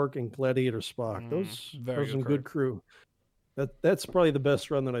 Stranded Quark, and Gladiator Spock. Those are some good crew. That's probably the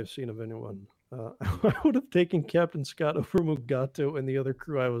best run that I've seen of anyone. I would have taken Captain Scott over Mugato and the other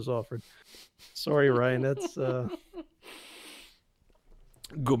crew I was offered. Sorry, Ryan. That's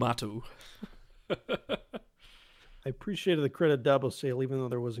Gumatu. I appreciated the credit Dabo sale, even though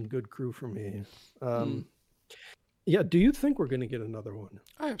there wasn't good crew for me. Yeah, do you think we're going to get another one?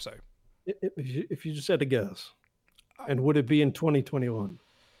 I hope so. If you just had to guess. And would it be in 2021?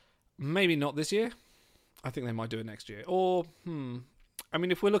 Maybe not this year. I think they might do it next year. Or, I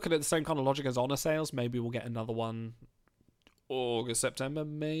mean, if we're looking at the same kind of logic as Honor sales, maybe we'll get another one August, September,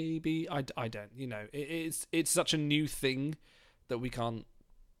 maybe. I don't, it's such a new thing that we can't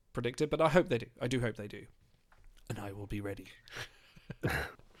predict it, but I hope they do. I do hope they do. And I will be ready.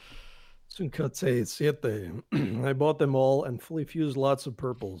 Sunkatse, siete. I bought them all and fully fused lots of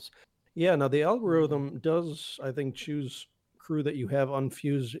purples. Yeah, now the algorithm does, I think, choose crew that you have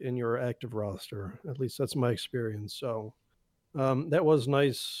unfused in your active roster. At least that's my experience. So that was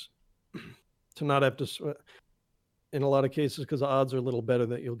nice to not have to, in a lot of cases, because the odds are a little better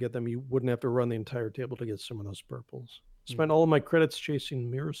that you'll get them. You wouldn't have to run the entire table to get some of those purples. Spent all of my credits chasing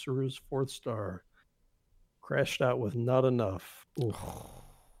Mirror Saru's 4th star. Crashed out with not enough. Oof.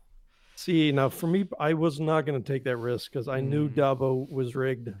 See, now for me, I was not going to take that risk because I knew Dabo was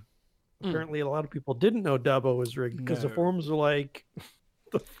rigged. Apparently, a lot of people didn't know Dabo was rigged because the forums are like,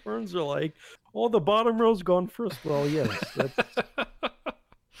 oh, the bottom row's gone first. Well, yes.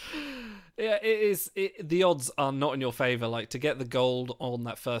 Yeah, it is. The odds are not in your favor. Like, to get the gold on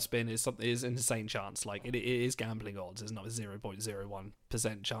that first spin is an insane chance. Like, it is gambling odds. It's not a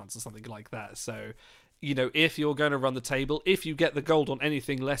 0.01% chance or something like that. So, if you're going to run the table, if you get the gold on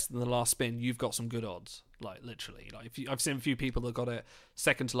anything less than the last spin, you've got some good odds. Like, literally. Like, I've seen a few people that got it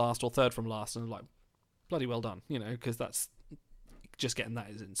second to last or third from last, and like, bloody well done. Because that's just getting that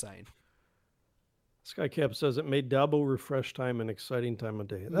is insane. Skycap says it made Dabo refresh time an exciting time of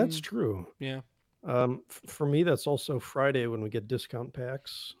day. That's true. Yeah. For me, that's also Friday when we get discount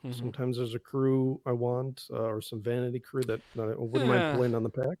packs. Sometimes there's a crew I want or some vanity crew that I wouldn't mind pulling on the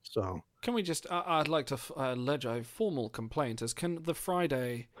pack. So can we just? I'd like to lodge a formal complaint. Can the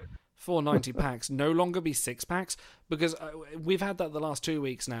Friday 490 packs no longer be 6 packs? Because we've had that the last 2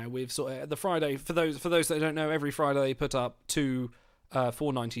 weeks now. We've sort of the Friday for those that don't know. Every Friday they put up 2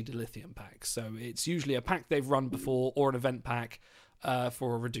 490 dilithium packs. So it's usually a pack they've run before or an event pack.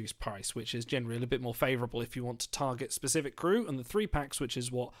 For a reduced price, which is generally a bit more favourable if you want to target specific crew. And the 3 packs, which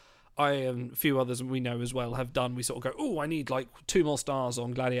is what I and a few others we know as well have done, we sort of go, oh, I need like 2 more stars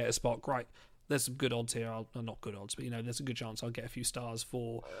on Gladiator Spot. Great, there's some good odds here. Not good odds, but there's a good chance I'll get a few stars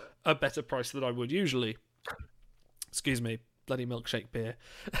for a better price than I would usually. Excuse me, bloody milkshake beer.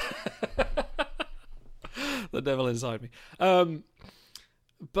 The devil inside me.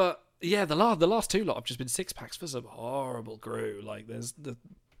 But yeah, the last 2 lot have just been 6 packs for some horrible crew. Like there's been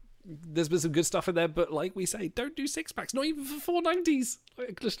some good stuff in there, but like we say, don't do 6 packs, not even for 490s.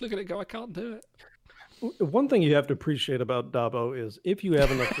 Like, just look at it, go, I can't do it. One thing you have to appreciate about Dabo is if you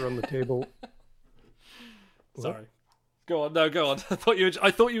have enough to run the table. Sorry, go on. No, go on. I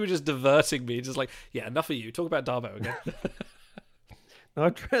thought you were just diverting me. Just like, yeah, enough of you. Talk about Dabo again. No,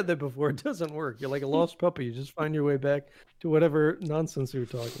 I've tried that before. It doesn't work. You're like a lost puppy. You just find your way back to whatever nonsense you were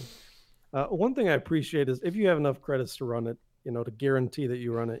talking. One thing I appreciate is if you have enough credits to run it, to guarantee that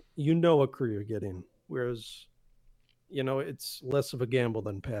you run it, what crew you're getting. Whereas, it's less of a gamble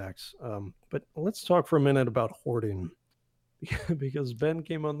than packs. But let's talk for a minute about hoarding. Because Ben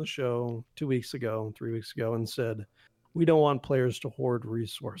came on the show 3 weeks ago, and said, we don't want players to hoard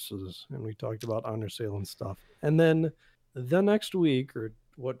resources. And we talked about honor sale and stuff. And then the next week, or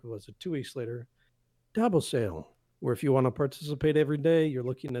what was it, 2 weeks later, Dabo sale, where if you want to participate every day, you're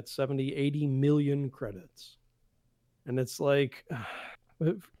looking at 70, 80 million credits. And it's like,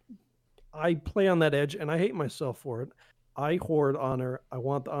 I play on that edge, and I hate myself for it. I hoard honor. I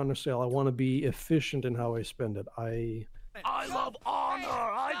want the honor sale. I want to be efficient in how I spend it. I love honor.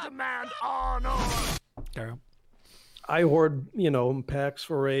 I demand honor. Carol. I hoard, packs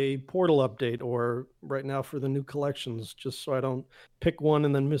for a portal update or right now for the new collections, just so I don't pick one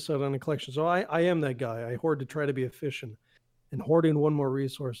and then miss out on a collection. So I am that guy. I hoard to try to be efficient. And hoarding one more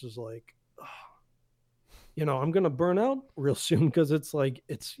resource is like, I'm going to burn out real soon because it's like,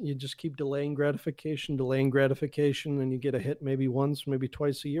 you just keep delaying gratification, and you get a hit maybe once, maybe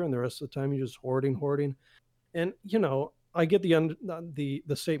twice a year, and the rest of the time you're just hoarding. And, I get the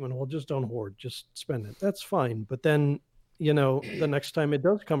statement, well, just don't hoard, just spend it. That's fine. But then, the next time it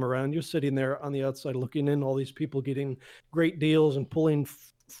does come around, you're sitting there on the outside looking in, all these people getting great deals and pulling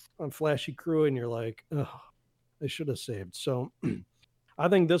on flashy crew, and you're like, oh, I should have saved. So I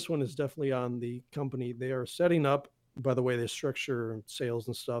think this one is definitely on the company. They are setting up, by the way they structure sales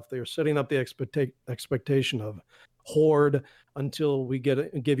and stuff, they are setting up the expectation of hoard until we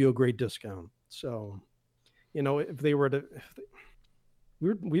give you a great discount. So, if they were to,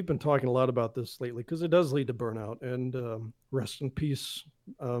 we've been talking a lot about this lately because it does lead to burnout. And rest in peace,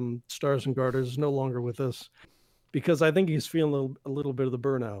 Stars and Garters is no longer with us because I think he's feeling a little bit of the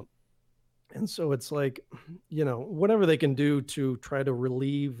burnout. And so it's like, whatever they can do to try to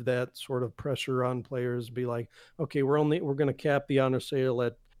relieve that sort of pressure on players, be like, okay, we're going to cap the honor sale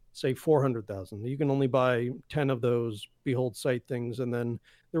at say 400,000. You can only buy 10 of those Behold Sight things, and then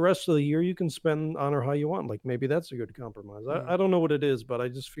the rest of the year you can spend honor how you want. Like maybe that's a good compromise. I don't know what it is, but I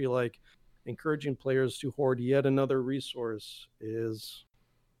just feel like encouraging players to hoard yet another resource is.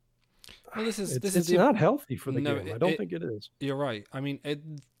 Well, it's not healthy for the game. I don't think it is. You're right. I mean,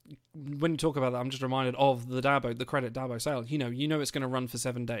 when you talk about that, I'm just reminded of the credit Dabo sale. You know it's going to run for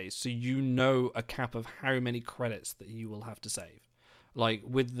 7 days, so you know a cap of how many credits that you will have to save. Like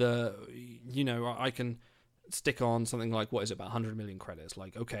with the, I can stick on something like, what is it, about 100 million credits?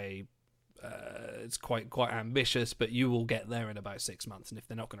 Like, okay, it's quite ambitious, but you will get there in about 6 months. And if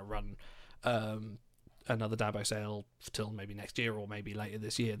they're not going to run another Dabo sale till maybe next year or maybe later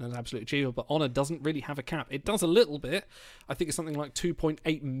this year, then it's absolutely achievable. But Honor doesn't really have a cap. It does a little bit. I think it's something like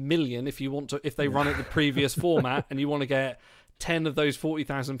 2.8 million if they run it the previous format and you want to get 10 of those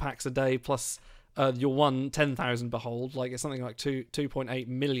 40,000 packs a day plus your one 10,000 Behold. Like it's something like 2.8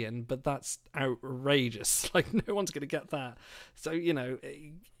 million, but that's outrageous. Like no one's going to get that. So,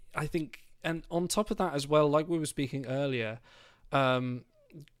 I think, and on top of that as well, like we were speaking earlier,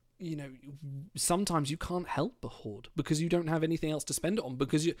 sometimes you can't help but hoard because you don't have anything else to spend it on,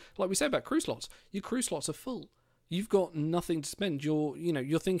 because like we said about crew slots, your crew slots are full. You've got nothing to spend.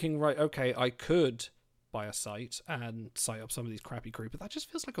 You're thinking, right, okay, I could buy a site and sight up some of these crappy crew, but that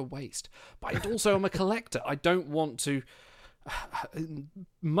just feels like a waste. But also I'm a collector. I don't want to,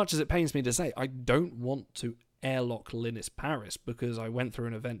 much as it pains me to say, I don't want to airlock Linus Paris because I went through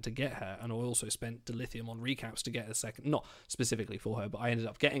an event to get her, and I also spent dilithium on recaps to get a second, not specifically for her, but I ended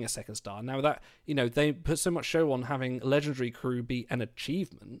up getting a second star. Now that, they put so much show on having legendary crew be an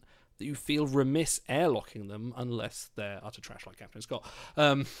achievement that you feel remiss airlocking them unless they're utter trash like Captain Scott,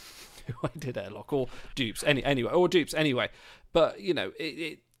 who I did airlock, or dupes anyway. But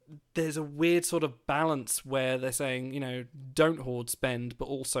there's a weird sort of balance where they're saying, don't hoard spend, but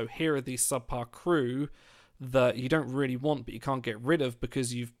also here are these subpar crew that you don't really want but you can't get rid of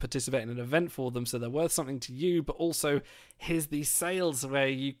because you've participated in an event for them, so they're worth something to you, but also here's these sales where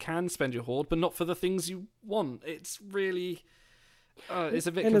you can spend your hoard but not for the things you want. It's really it's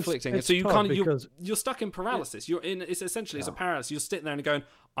a bit conflicting. It's so you can't you're stuck in paralysis. You're in, it's essentially it's a paralysis. You're sitting there and going,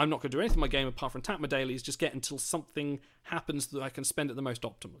 I'm not going to do anything in my game apart from tap my dailies, just get until something happens that I can spend it the most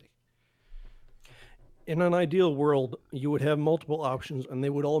optimally. In an ideal world, you would have multiple options and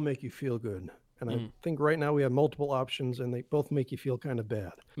they would all make you feel good. And I think right now we have multiple options and they both make you feel kind of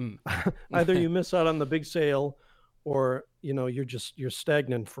bad. Either you miss out on the big sale or, you're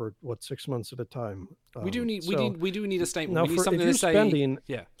stagnant for 6 months at a time. We do need a statement. Now we need something to say. Spending,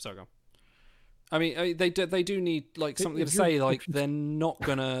 yeah, sorry, go on. I mean, they do need like something to say, like they're not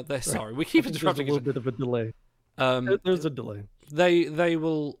gonna. They're sorry. We keep interrupting. There's a little bit of a delay. There's a delay. They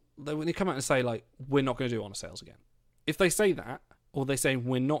will when they come out and say like we're not going to do honor sales again. If they say that, or they say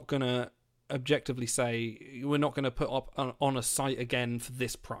we're not going to objectively say we're not going to put up on a site again for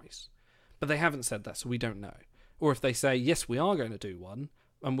this price, but they haven't said that, so we don't know. Or if they say yes, we are going to do one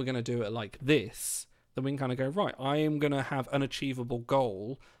and we're going to do it like this, then we can kind of go, right, I am going to have an achievable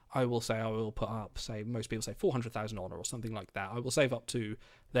goal. I will say I will put up, say most people say 400,000 honor or something like that. I will save up to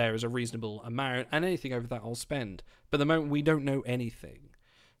there as a reasonable amount, and anything over that I'll spend. But at the moment we don't know anything,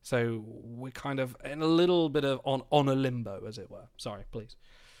 so we're kind of in a little bit of on a limbo, as it were. Sorry, please.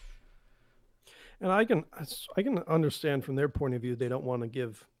 And I can understand from their point of view, they don't want to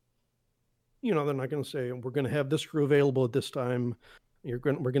give, they're not going to say, we're going to have this crew available at this time. We're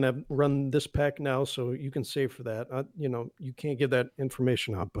going to run this pack now, so you can save for that. You can't give that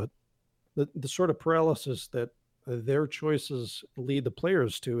information out, but the sort of paralysis that their choices lead the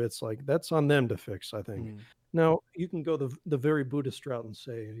players to, it's like, that's on them to fix, I think. Now, you can go the very Buddhist route and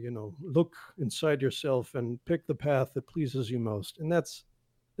say, look inside yourself and pick the path that pleases you most. And that's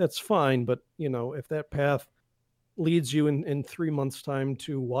fine, but if that path leads you in 3 months' time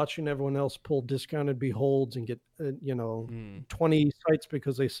to watching everyone else pull discounted Beholds and get 20 sites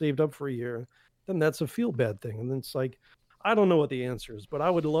because they saved up for a year, then that's a feel bad thing. And then it's like, I don't know what the answer is, but I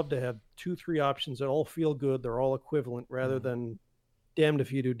would love to have 2-3 options that all feel good, they're all equivalent, rather than damned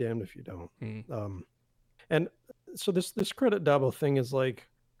if you do, damned if you don't. And so this credit Dabo thing is like,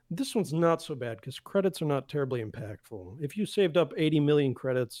 this one's not so bad because credits are not terribly impactful. If you saved up 80 million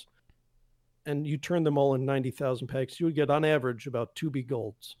credits, and you turn them all in 90,000 packs, you would get on average about 2B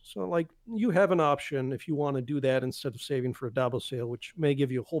golds. So like you have an option if you want to do that instead of saving for a double sale, which may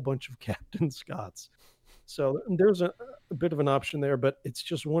give you a whole bunch of Captain Scotts. So there's a bit of an option there, but it's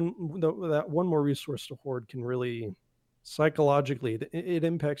just that one more resource to hoard can really psychologically, it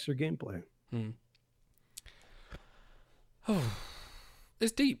impacts your gameplay. Oh,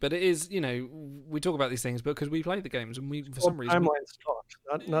 it's deep, but it is, we talk about these things because we play the games and we, for some reason... Timelines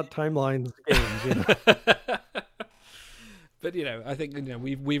talk, not timelines games, But, I think,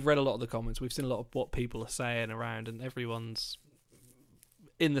 we've read a lot of the comments. We've seen a lot of what people are saying around, and everyone's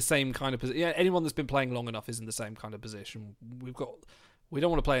in the same kind of position. Yeah, anyone that's been playing long enough is in the same kind of position. We don't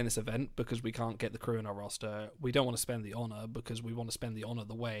want to play in this event because we can't get the crew in our roster. We don't want to spend the honor because we want to spend the honor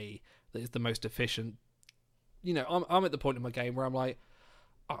the way that is the most efficient. I'm at the point in my game where I'm like,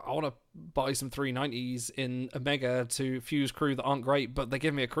 I want to buy some 390s in a mega to fuse crew that aren't great, but they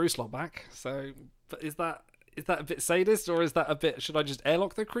give me a crew slot back. So, but is that a bit sadist, or is that a bit, should I just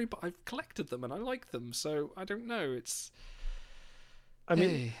airlock the crew? But I've collected them and I like them, so I don't know. I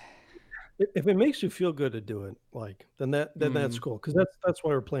mean, if it makes you feel good to do it, then that's cool, because that's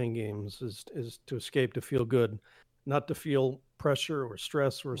why we're playing games is to escape, to feel good, not to feel pressure or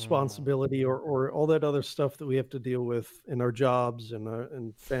stress or responsibility or all that other stuff that we have to deal with in our jobs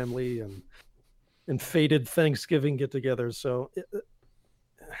and family and fated Thanksgiving get-togethers. So,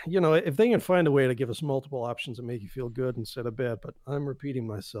 if they can find a way to give us multiple options and make you feel good instead of bad, but I'm repeating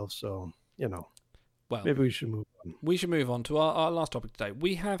myself, so, well, maybe we should move on. We should move on to our last topic today.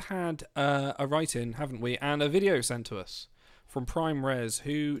 We have had a write-in, haven't we, and a video sent to us from Prime Res,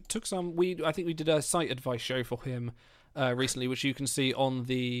 who took some... I think we did a site advice show for him recently, which you can see on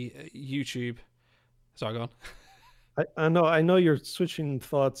the YouTube. Sorry, go on. I know you're switching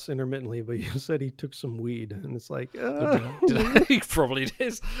thoughts intermittently, but you said he took some weed, and it's like... He probably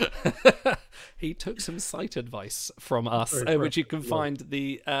did. He took some site advice from us, which you can find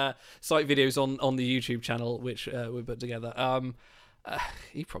the site videos on the YouTube channel, which we put together.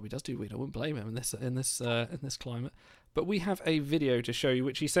 He probably does do weed. I wouldn't blame him in this climate. But we have a video to show you,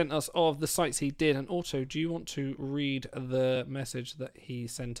 which he sent us, of the sites he did. And also, do you want to read the message that he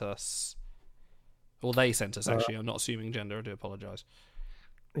sent us? Or they sent us, actually. I'm not assuming gender. I do apologise.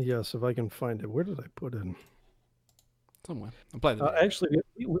 Yes, if I can find it. Where did I put it? Somewhere. I'll play the video. Actually,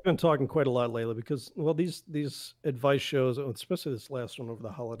 we've been talking quite a lot lately because, well, these advice shows, especially this last one over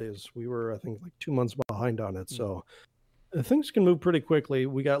the holidays, we were, I think, like 2 months behind on it. So things can move pretty quickly.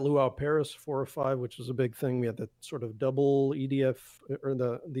 We got Luau Paris 4 or 5, which was a big thing. We had that sort of double EDF, or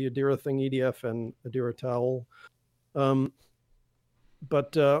the Adira thing, EDF and Adira Towel.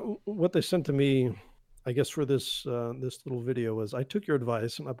 But what they sent to me, I guess, for this little video was, I took your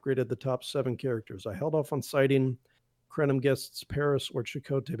advice and upgraded the top 7 characters. I held off on citing Krenim Guests Paris or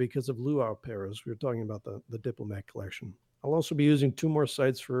Chakotay because of Luau Paris. We were talking about the Diplomat collection. I'll also be using 2 more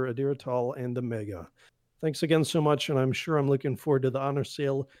sites for Adira Tal and the Mega. Thanks again so much, and I'm sure I'm looking forward to the honor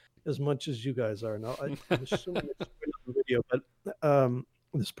sale as much as you guys are. Now, I'm assuming it's a video, but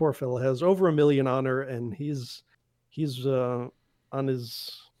this poor fellow has over 1 million honor, and he's on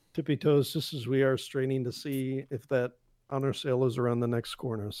his tippy toes just as we are, straining to see if that honor sale is around the next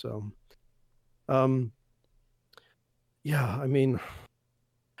corner. So, yeah, I mean,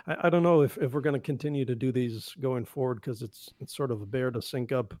 I don't know if we're going to continue to do these going forward, because it's sort of a bear to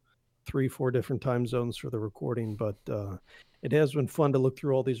sync up 3-4 different time zones for the recording, but it has been fun to look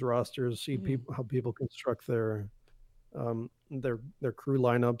through all these rosters, see how people construct their crew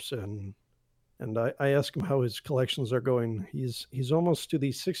lineups, and I asked him how his collections are going. He's almost to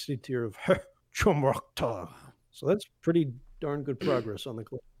the 60 tier of Chomokta, so that's pretty darn good progress on the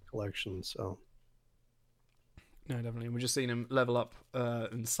collection. So. No, definitely. We've just seen him level up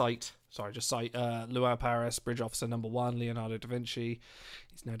in cite Luau Paris, Bridge Officer number 1, Leonardo da Vinci.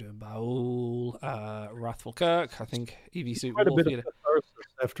 He's now doing Baul, Wrathful Kirk, I think, EV Suit. Quite a bit of catharsis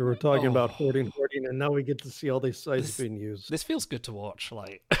after we're talking about hoarding, and now we get to see all these sites being used. This feels good to watch.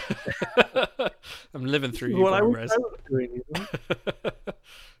 Like, I'm living through you, Res.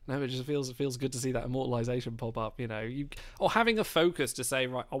 No, it just feels good to see that immortalization pop up. Or having a focus to say,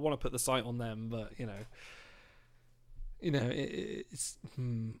 right, I want to put the site on them, but it's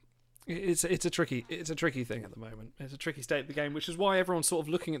a tricky thing at the moment. It's a tricky state of the game, which is why everyone's sort of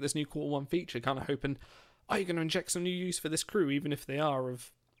looking at this new Quarter 1 feature, kind of hoping, are you going to inject some new use for this crew, even if they are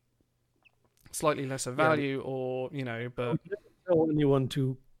of slightly lesser value, or but we don't tell anyone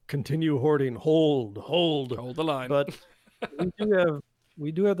to continue hoarding. Hold the line. But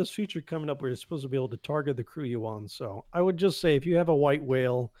we do have this feature coming up where you're supposed to be able to target the crew you want. So I would just say, if you have a white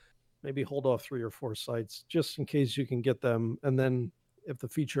whale, maybe hold off 3 or 4 sites just in case you can get them, and then if the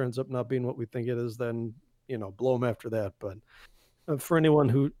feature ends up not being what we think it is, then, blow them after that. But for anyone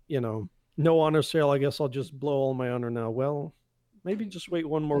who, no honor sale, I guess I'll just blow all my honor now. Well, maybe just wait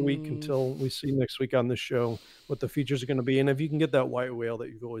one more week until we see next week on this show what the features are going to be, and if you can get that white whale that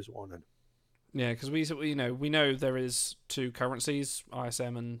you've always wanted. Yeah, because we know there is two currencies,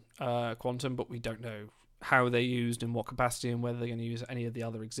 ISM and Quantum, but we don't know how they're used in what capacity and whether they're going to use any of the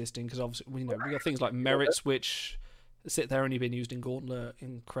other existing. Because obviously we got things like merits which sit there only being used in Gauntlet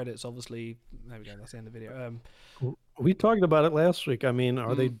in credits. Obviously, there we go. That's the end of the video. We talked about it last week. I mean,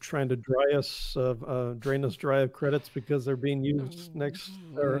 are they trying to drain us dry of credits because they're being used next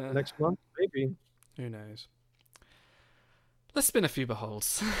month? Maybe. Who knows? Let's spin a few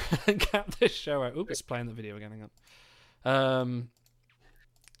beholds and cap this show out. Oops, it's playing the video again. Hang on.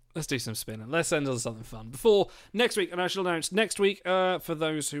 Let's do some spinning. Let's end on something fun. Before next week, and I shall announce next week, for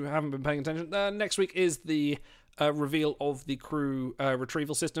those who haven't been paying attention, next week is the reveal of the crew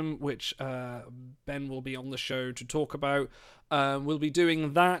retrieval system, which Ben will be on the show to talk about. We'll be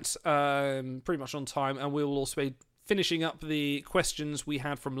doing that pretty much on time, and we will also be finishing up the questions we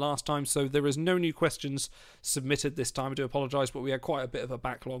had from last time. So there is no new questions submitted this time. I do apologise, but we had quite a bit of a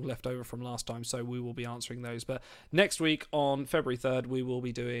backlog left over from last time, so we will be answering those. But next week on February 3rd, we will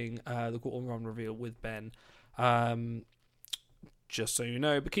be doing the Quarter Run reveal with Ben. Just so you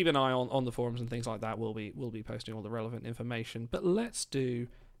know, but keep an eye on the forums and things like that. We'll be posting all the relevant information. But let's do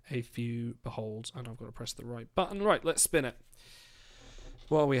a few beholds, and I've got to press the right button. Right, let's spin it.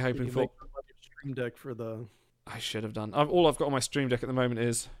 What are we hoping for? Stream Deck for the. I should have done. All I've got on my Stream Deck at the moment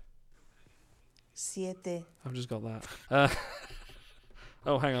is. Siete. I've just got that.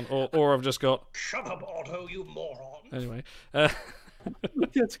 Oh, hang on. Or I've just got. Shut up, Otto, you moron. Anyway.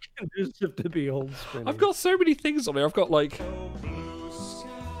 It's conducive to behold spinning. I've got so many things on here. I've got like.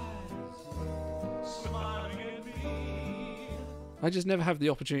 I just never have the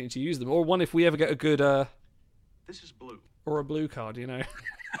opportunity to use them. Or one if we ever get a good. This is blue. Or a blue card,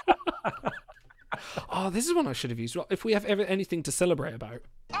 Oh, this is one I should have used. If we have ever anything to celebrate about.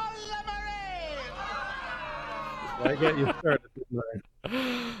 I get you started, didn't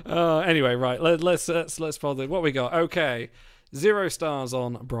I? Anyway, right. Let's follow. What we got? Okay. 0 stars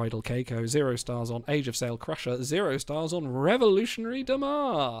on Bridal Keiko. 0 stars on Age of Sail Crusher. 0 stars on Revolutionary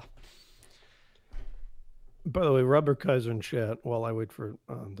Damar. By the way, Robert Kaiser in chat, while I wait for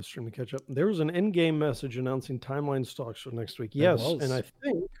the stream to catch up, there was an in-game message announcing timeline stocks for next week. Yes, and I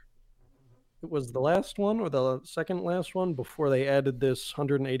think it was the last one or the second last one before they added this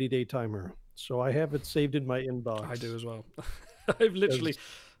 180-day timer. So I have it saved in my inbox. I do as well.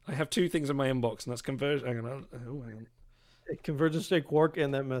 I have 2 things in my inbox, and that's Convergence. Hang on. Convergence Day Quark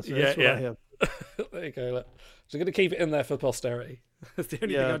and that message. Yeah, that's what I have. There you go. Look. So I'm going to keep it in there for posterity. That's the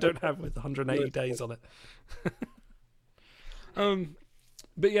only thing I don't have with 180 days on it.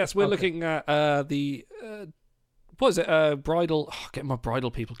 But yes, we're looking at the what is it? Bridal. Oh, getting my bridal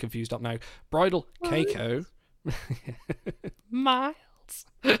people confused up now. Bridal Keiko. Miles.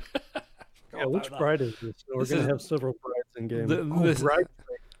 Yeah, which bride is this? So we're going to have several brides in game.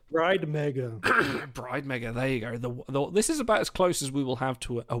 Bride Mega. Bride Mega, there you go. This is about as close as we will have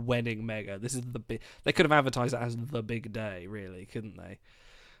to a wedding Mega. This is the big. They could have advertised it as the big day, really, couldn't they?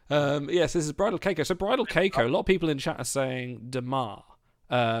 Yes, this is Bridal Keiko. So Bridal Keiko, a lot of people in chat are saying Damar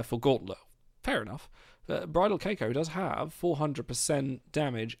for Gauntlet. Fair enough. Bridal Keiko does have 400%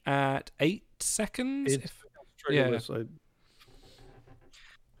 damage at 8 seconds.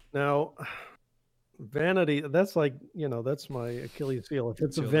 Now, Vanity, that's like, that's my Achilles heel. If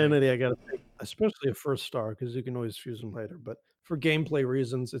it's a Vanity, I got to pick, especially a first star, because you can always fuse them later. But for gameplay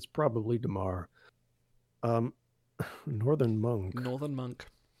reasons, it's probably Damar. Northern Monk.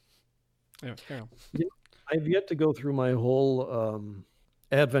 Yeah, I've yet to go through my whole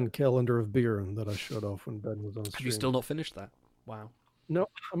advent calendar of beer that I showed off when Ben was on stream. Have you still not finished that? Wow. No,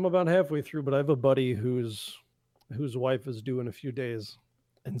 I'm about halfway through, but I have a buddy whose wife is due in a few days.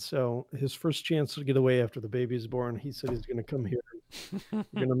 And so his first chance to get away after the baby's born, he said he's going to come here. We're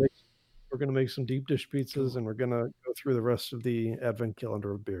going to make some deep dish pizzas, and we're going to go through the rest of the advent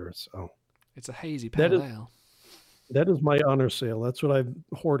calendar of beer. So it's a hazy pale ale. That is my honor sale. That's what I'm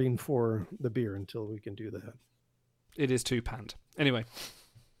hoarding for the beer until we can do that. It is 2 pant. Anyway.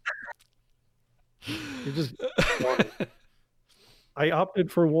 You just I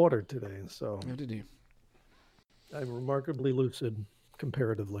opted for water today, so. How did you? I'm remarkably lucid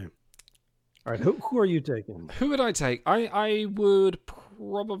comparatively. All right, who are you taking? Who would I take? I would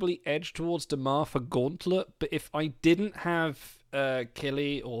probably edge towards Damar for Gauntlet, but if I didn't have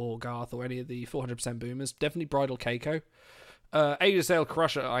Killy or Garth or any of the 400% boomers, definitely Bridal Keiko. Ada Sail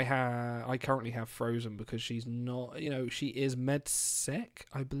Crusher, I currently have frozen because she's not, she is med sec,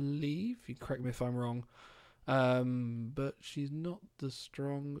 I believe. You correct me if I'm wrong. But she's not the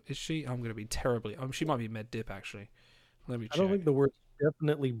strong. Is she? I'm going to be terribly. She might be med dip actually. Let me check. I don't think the word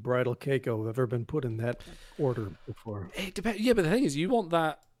definitely bridal Keiko have ever been put in that order before. It depends. Yeah, but the thing is, you want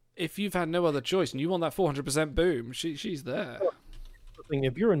that if you've had no other choice, and you want that 400% boom. She's there.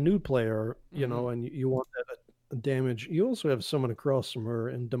 If you're a new player, and you want that damage, you also have someone across from her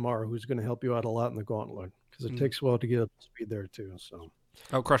in Damar who's going to help you out a lot in the gauntlet because it takes a while to get up to speed there too. So,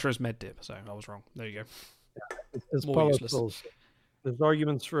 Crusher is med dip, so I was wrong. There you go. Yeah, it's more useless. There's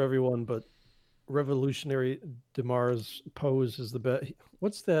arguments for everyone, but Revolutionary Damar's pose is the best.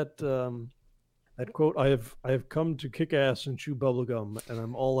 What's that? That quote: "I have come to kick ass and chew bubblegum, and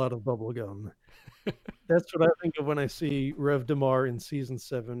I'm all out of bubblegum." That's what I think of when I see Rev Damar in season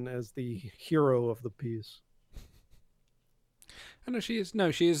 7 as the hero of the piece. Oh, no, she is.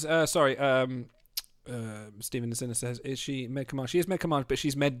 No, she is. Sorry. Stephen Sinner says, is she med command? She is med command, but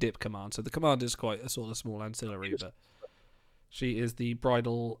she's med dip command. So the command is quite a sort of small ancillary, but she is the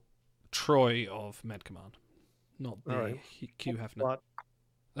bridal Troy of med command, not the Q Hefner.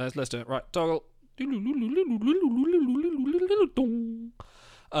 Let's do it. Right, toggle.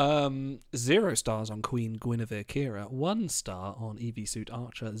 0 stars on Queen Guinevere Kira, 1 star on Eevee Suit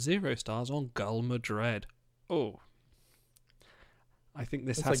Archer, 0 stars on Gull Madred. Oh. I think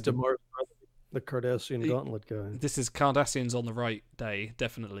this has to... Damar's the Cardassian gauntlet guy. This is Cardassians on the right day,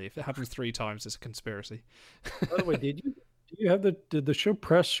 definitely. If it happens 3 times, it's a conspiracy. By the way, did you have did the show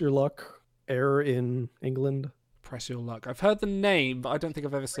Press Your Luck air in England? Press Your Luck. I've heard the name, but I don't think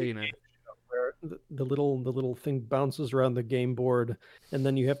I've ever seen it. Where the little thing bounces around the game board, and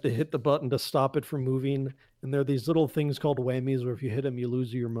then you have to hit the button to stop it from moving. And there are these little things called whammies, where if you hit them, you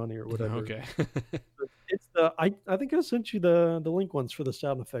lose your money or whatever. Okay. It's the I think I sent you the link once for the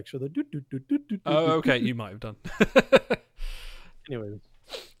sound effects or the do do do do do. Oh, okay, you might have done. Anyways,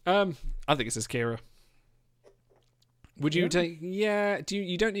 I think it says Kira. Would you take? Yeah.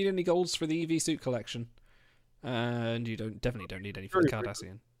 You don't need any golds for the EV suit collection, and you definitely don't need any for the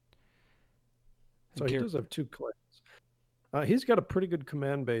Cardassian. So he does have 2 clans. He's got a pretty good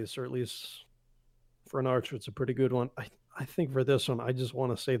command base, or at least for an archer, it's a pretty good one. I think for this one, I just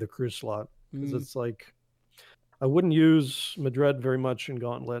want to say the crew slot because it's like I wouldn't use Madred very much in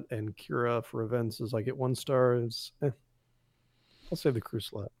Gauntlet, and Kira for events as I get 1 star. I'll say the crew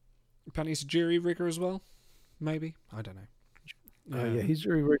slot. Panty's jury rigger as well, maybe. I don't know. Yeah, he's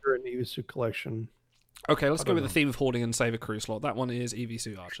jury rigger in Eevee Suit collection. Okay, let's go with the theme of hoarding and save a crew slot. That one is Eevee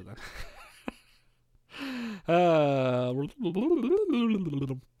Suit Archer then.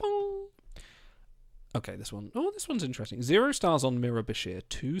 Okay, this one. Oh, this one's interesting. 0 stars on Mira Bashir,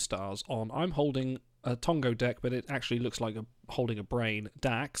 2 stars on I'm holding a Tongo deck, but it actually looks like holding a brain,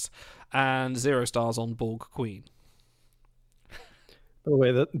 Dax, and 0 stars on Borg Queen. By the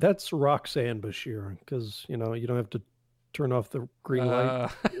way, that's Roxanne Bashir, because you don't have to turn off the green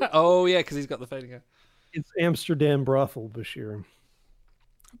light. Oh yeah, because he's got the fading out. It's Amsterdam Brothel Bashir.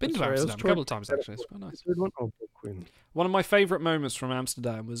 I've been to Amsterdam a couple of times actually. It's quite nice. One of my favourite moments from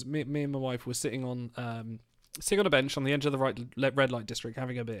Amsterdam was me and my wife were sitting on a bench on the edge of the red light district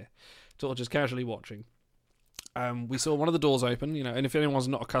having a beer, sort of just casually watching. We saw one of the doors open, and if anyone's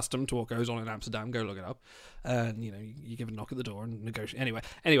not accustomed to what goes on in Amsterdam, go look it up. And you give a knock at the door and negotiate.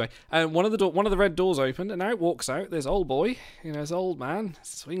 Anyway, and one of the red doors opened, and out walks this old boy, this old man,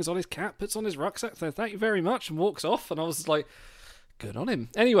 swings on his cap, puts on his rucksack, says thank you very much, and walks off. And I was like, good on him.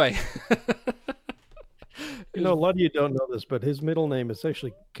 Anyway. A lot of you don't know this, but his middle name is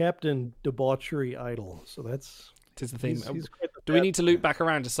actually Captain Debauchery Idol. So that's... It is the theme. Do we need to loop back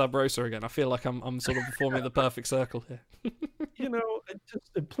around to Sub Rosa again? I feel like I'm sort of performing the perfect circle here.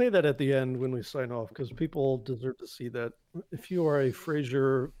 Just play that at the end when we sign off, because people deserve to see that. If you are a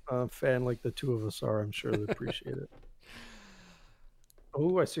Frasier fan like the 2 of us are, I'm sure they appreciate it.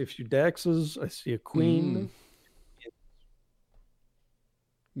 Oh, I see a few Daxes. I see a Queen.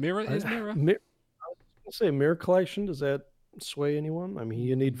 Mira is Mira. I was going to say Mirror Collection. Does that sway anyone? I mean,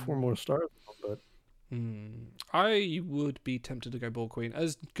 you need 4 more stars, but... I would be tempted to go Borg Queen.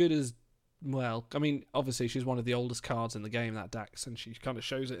 As good as, well, I mean, obviously she's one of the oldest cards in the game, that Dax, and she kind of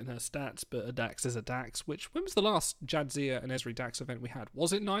shows it in her stats, but a Dax is a Dax, when was the last Jadzia and Ezri Dax event we had?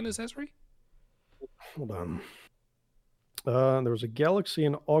 Was it Niners Ezri? Hold on. There was a Galaxy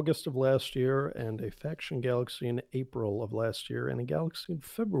in August of last year, and a Faction Galaxy in April of last year, and a Galaxy in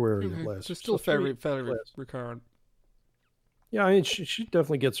February of last year. So still fairly recurrent. Yeah, I mean, she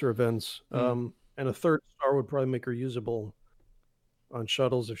definitely gets her events. And a 3rd star would probably make her usable on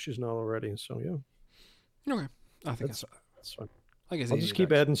shuttles if she's not already. So, yeah. Okay. I think That's fine. I guess I'll just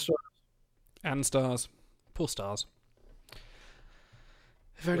keep adding stars. And stars. Poor stars.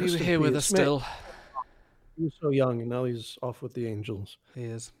 If only Rest you were in here with peace. us still. He was so young, and now he's off with the Angels. He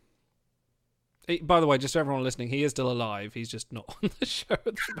is. By the way, just so everyone listening, he is still alive. He's just not on the show at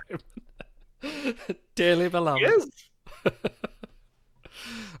the moment. Dearly beloved. Yes.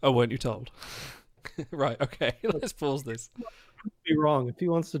 Oh, weren't you told? Right, okay. Let's pause this. Be wrong. If he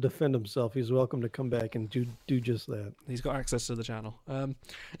wants to defend himself, he's welcome to come back and do just that. He's got access to the channel.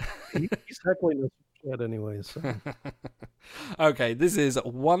 He's heckling us chat anyway. So. Okay, this is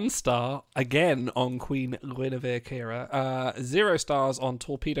 1 star again on Queen Guinevere Kira. 0 stars on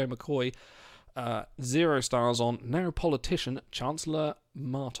Torpedo McCoy. 0 stars on now politician Chancellor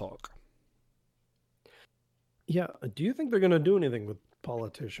Martok. Yeah, do you think they're going to do anything with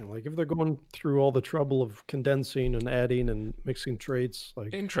politician? Like, if they're going through all the trouble of condensing and adding and mixing traits,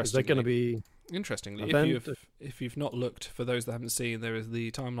 like, is that going to be? Interestingly, event? if you've not looked, for those that haven't seen, there is the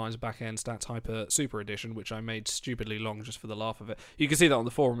Timelines Backend Stats Hyper Super Edition, which I made stupidly long just for the laugh of it. You can see that on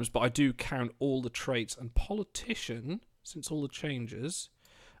the forums, but I do count all the traits and politician since all the changes.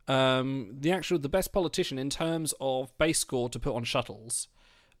 The best politician in terms of base score to put on shuttles.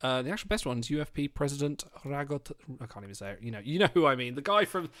 The actual best one is UFP President Ragot. I can't even say it. You know who I mean. The guy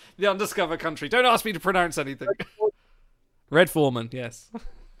from the undiscovered country. Don't ask me to pronounce anything. Red Foreman, yes.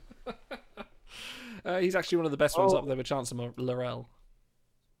 He's actually one of the best ones up there with Chancellor Laurel.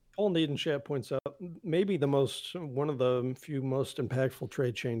 Paul Needenshat points out maybe one of the few most impactful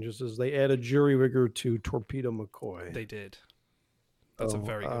trade changes is they added jury rigor to Torpedo McCoy. They did. That's a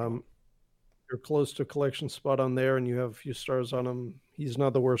very good one. You're close to a collection spot on there, and you have a few stars on him. He's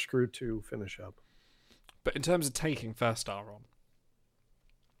not the worst crew to finish up. But in terms of taking first star on,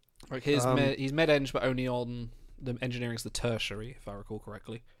 like he's mid-eng, but only on the engineering's the tertiary, if I recall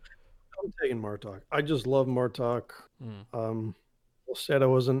correctly. I'm taking Martok. I just love Martok. Sad I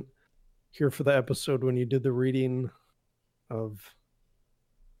wasn't here for the episode when you did the reading of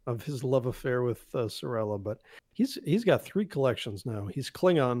his love affair with Sorella, but he's got 3 collections now. He's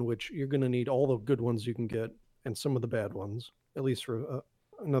Klingon, which you're going to need all the good ones you can get and some of the bad ones, at least for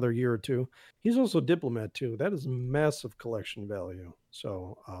another year or 2. He's also Diplomat too. That is massive collection value.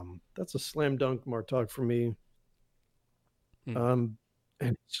 So that's a slam dunk Martok for me. And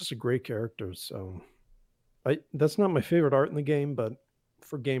it's just a great character. So that's not my favorite art in the game, but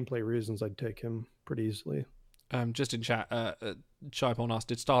for gameplay reasons, I'd take him pretty easily. Just in chat, Chipon asked,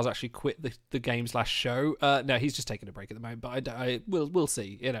 did Stars actually quit the game/show? No, he's just taking a break at the moment, but we'll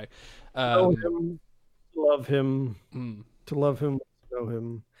see, Love him. To love him, know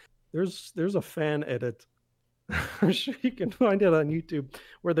him. There's a fan edit. I'm sure you can find it on YouTube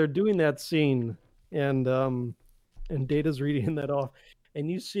where they're doing that scene and Data's reading that off. And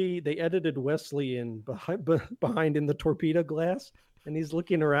you see they edited Wesley in behind in the torpedo glass. And he's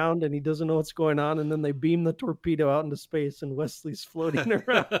looking around and he doesn't know what's going on. And then they beam the torpedo out into space and Wesley's floating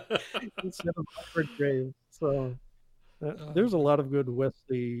around instead of Upward Grave. So there's a lot of good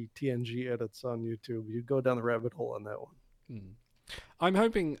Wesley TNG edits on YouTube. You go down the rabbit hole on that one. I'm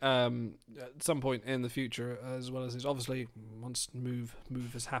hoping at some point in the future, as well as obviously once move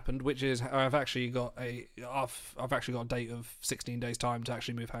has happened, which is I've actually got a date of 16 days time to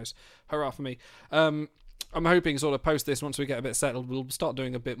actually move house. Hurrah for me. I'm hoping sort of post this, once we get a bit settled, we'll start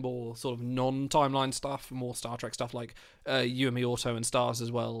doing a bit more sort of non-timeline stuff, more Star Trek stuff, like You and Me Auto and Stars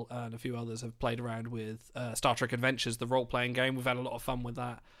as well, and a few others have played around with Star Trek Adventures, the role-playing game. We've had a lot of fun with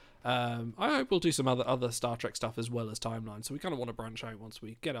that. I hope we'll do some other Star Trek stuff as well as timeline. So we kind of want to branch out once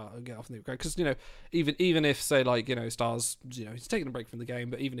we get off the go. Because even if say Stars, he's taking a break from the game,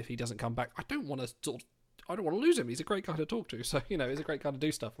 but even if he doesn't come back, I don't want to lose him. He's a great guy to talk to. So he's a great guy to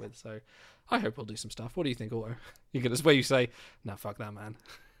do stuff with. So I hope we'll do some stuff. What do you think, Otto? You get this where you say, "No, fuck that man."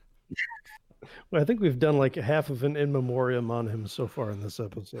 Well, I think we've done like half of an in memoriam on him so far in this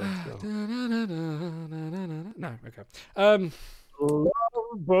episode. So. No, okay. Love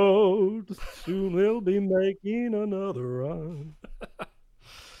boat, soon we'll be making another run.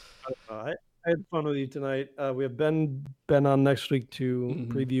 I had fun with you tonight. We have Ben on next week to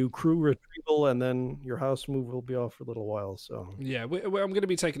preview Crew Retrieval, and then your house move will be off for a little while. So yeah, I'm going to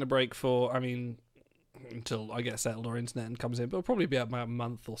be taking a break until I get settled or internet and comes in. But it'll probably be about a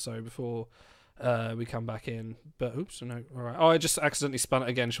month or so before we come back in. But oops, no, all right. Oh, I just accidentally spun it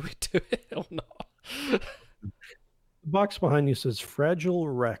again. Should we do it or not? The box behind you says Fragile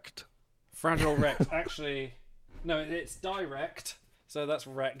Wrecked. Fragile Wrecked. Actually, no, it's Direct. So that's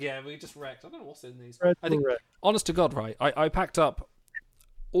wrecked. Yeah, we just wrecked. I don't know what's in these. I think, honest to God, right? I packed up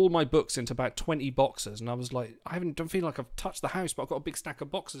all my books into about 20 boxes, and I was like, don't feel like I've touched the house, but I've got a big stack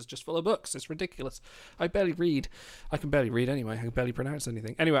of boxes just full of books. It's ridiculous. I barely read. I can barely read anyway. I can barely pronounce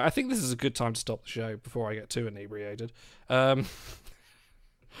anything. Anyway, I think this is a good time to stop the show before I get too inebriated.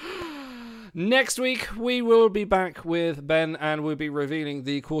 Next week, we will be back with Ben, and we'll be revealing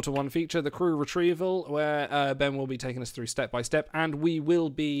the Quarter 1 feature, The Crew Retrieval, where Ben will be taking us through step by step, and we will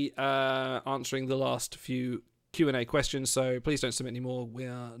be answering the last few Q&A questions, so please don't submit any more. We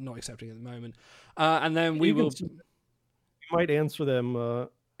are not accepting at the moment. And then we will... You might answer them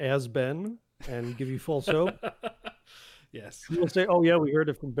as Ben and give you false hope. Yes. We'll say, oh, yeah, we heard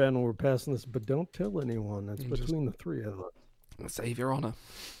it from Ben when we're passing this, but don't tell anyone. It's between the three of us. Save your honor.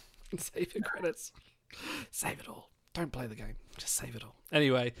 Save your credits. Save it all. Don't play the game. Just save it all.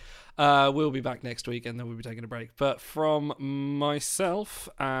 Anyway, we'll be back next week, and then we'll be taking a break. But from myself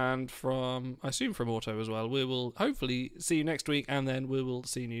and from, I assume from Auto as well, we will hopefully see you next week, and then we will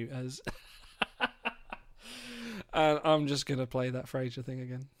see you as... And I'm just going to play that Frasier thing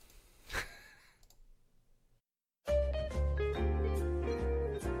again.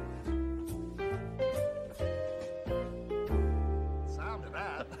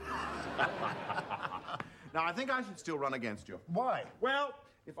 Now, I think I should still run against you. Why? Well,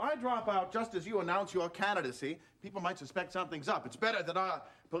 if I drop out just as you announce your candidacy, people might suspect something's up. It's better that our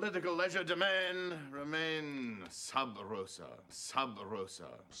political legerdemain remain sub rosa. Sub rosa.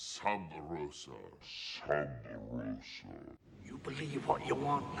 Sub rosa. Sub rosa. You believe what you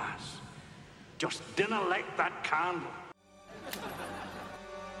want, lass. Just dinna light that candle.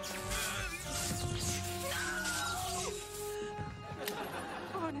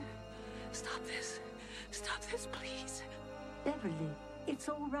 Honor, stop this. Stop this, please. Beverly, it's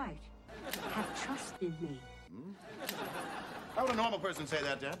all right. Have trust in me. How would a normal person say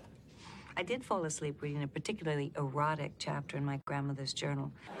that, Dad? I did fall asleep reading a particularly erotic chapter in my grandmother's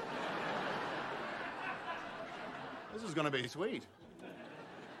journal. This is going to be sweet.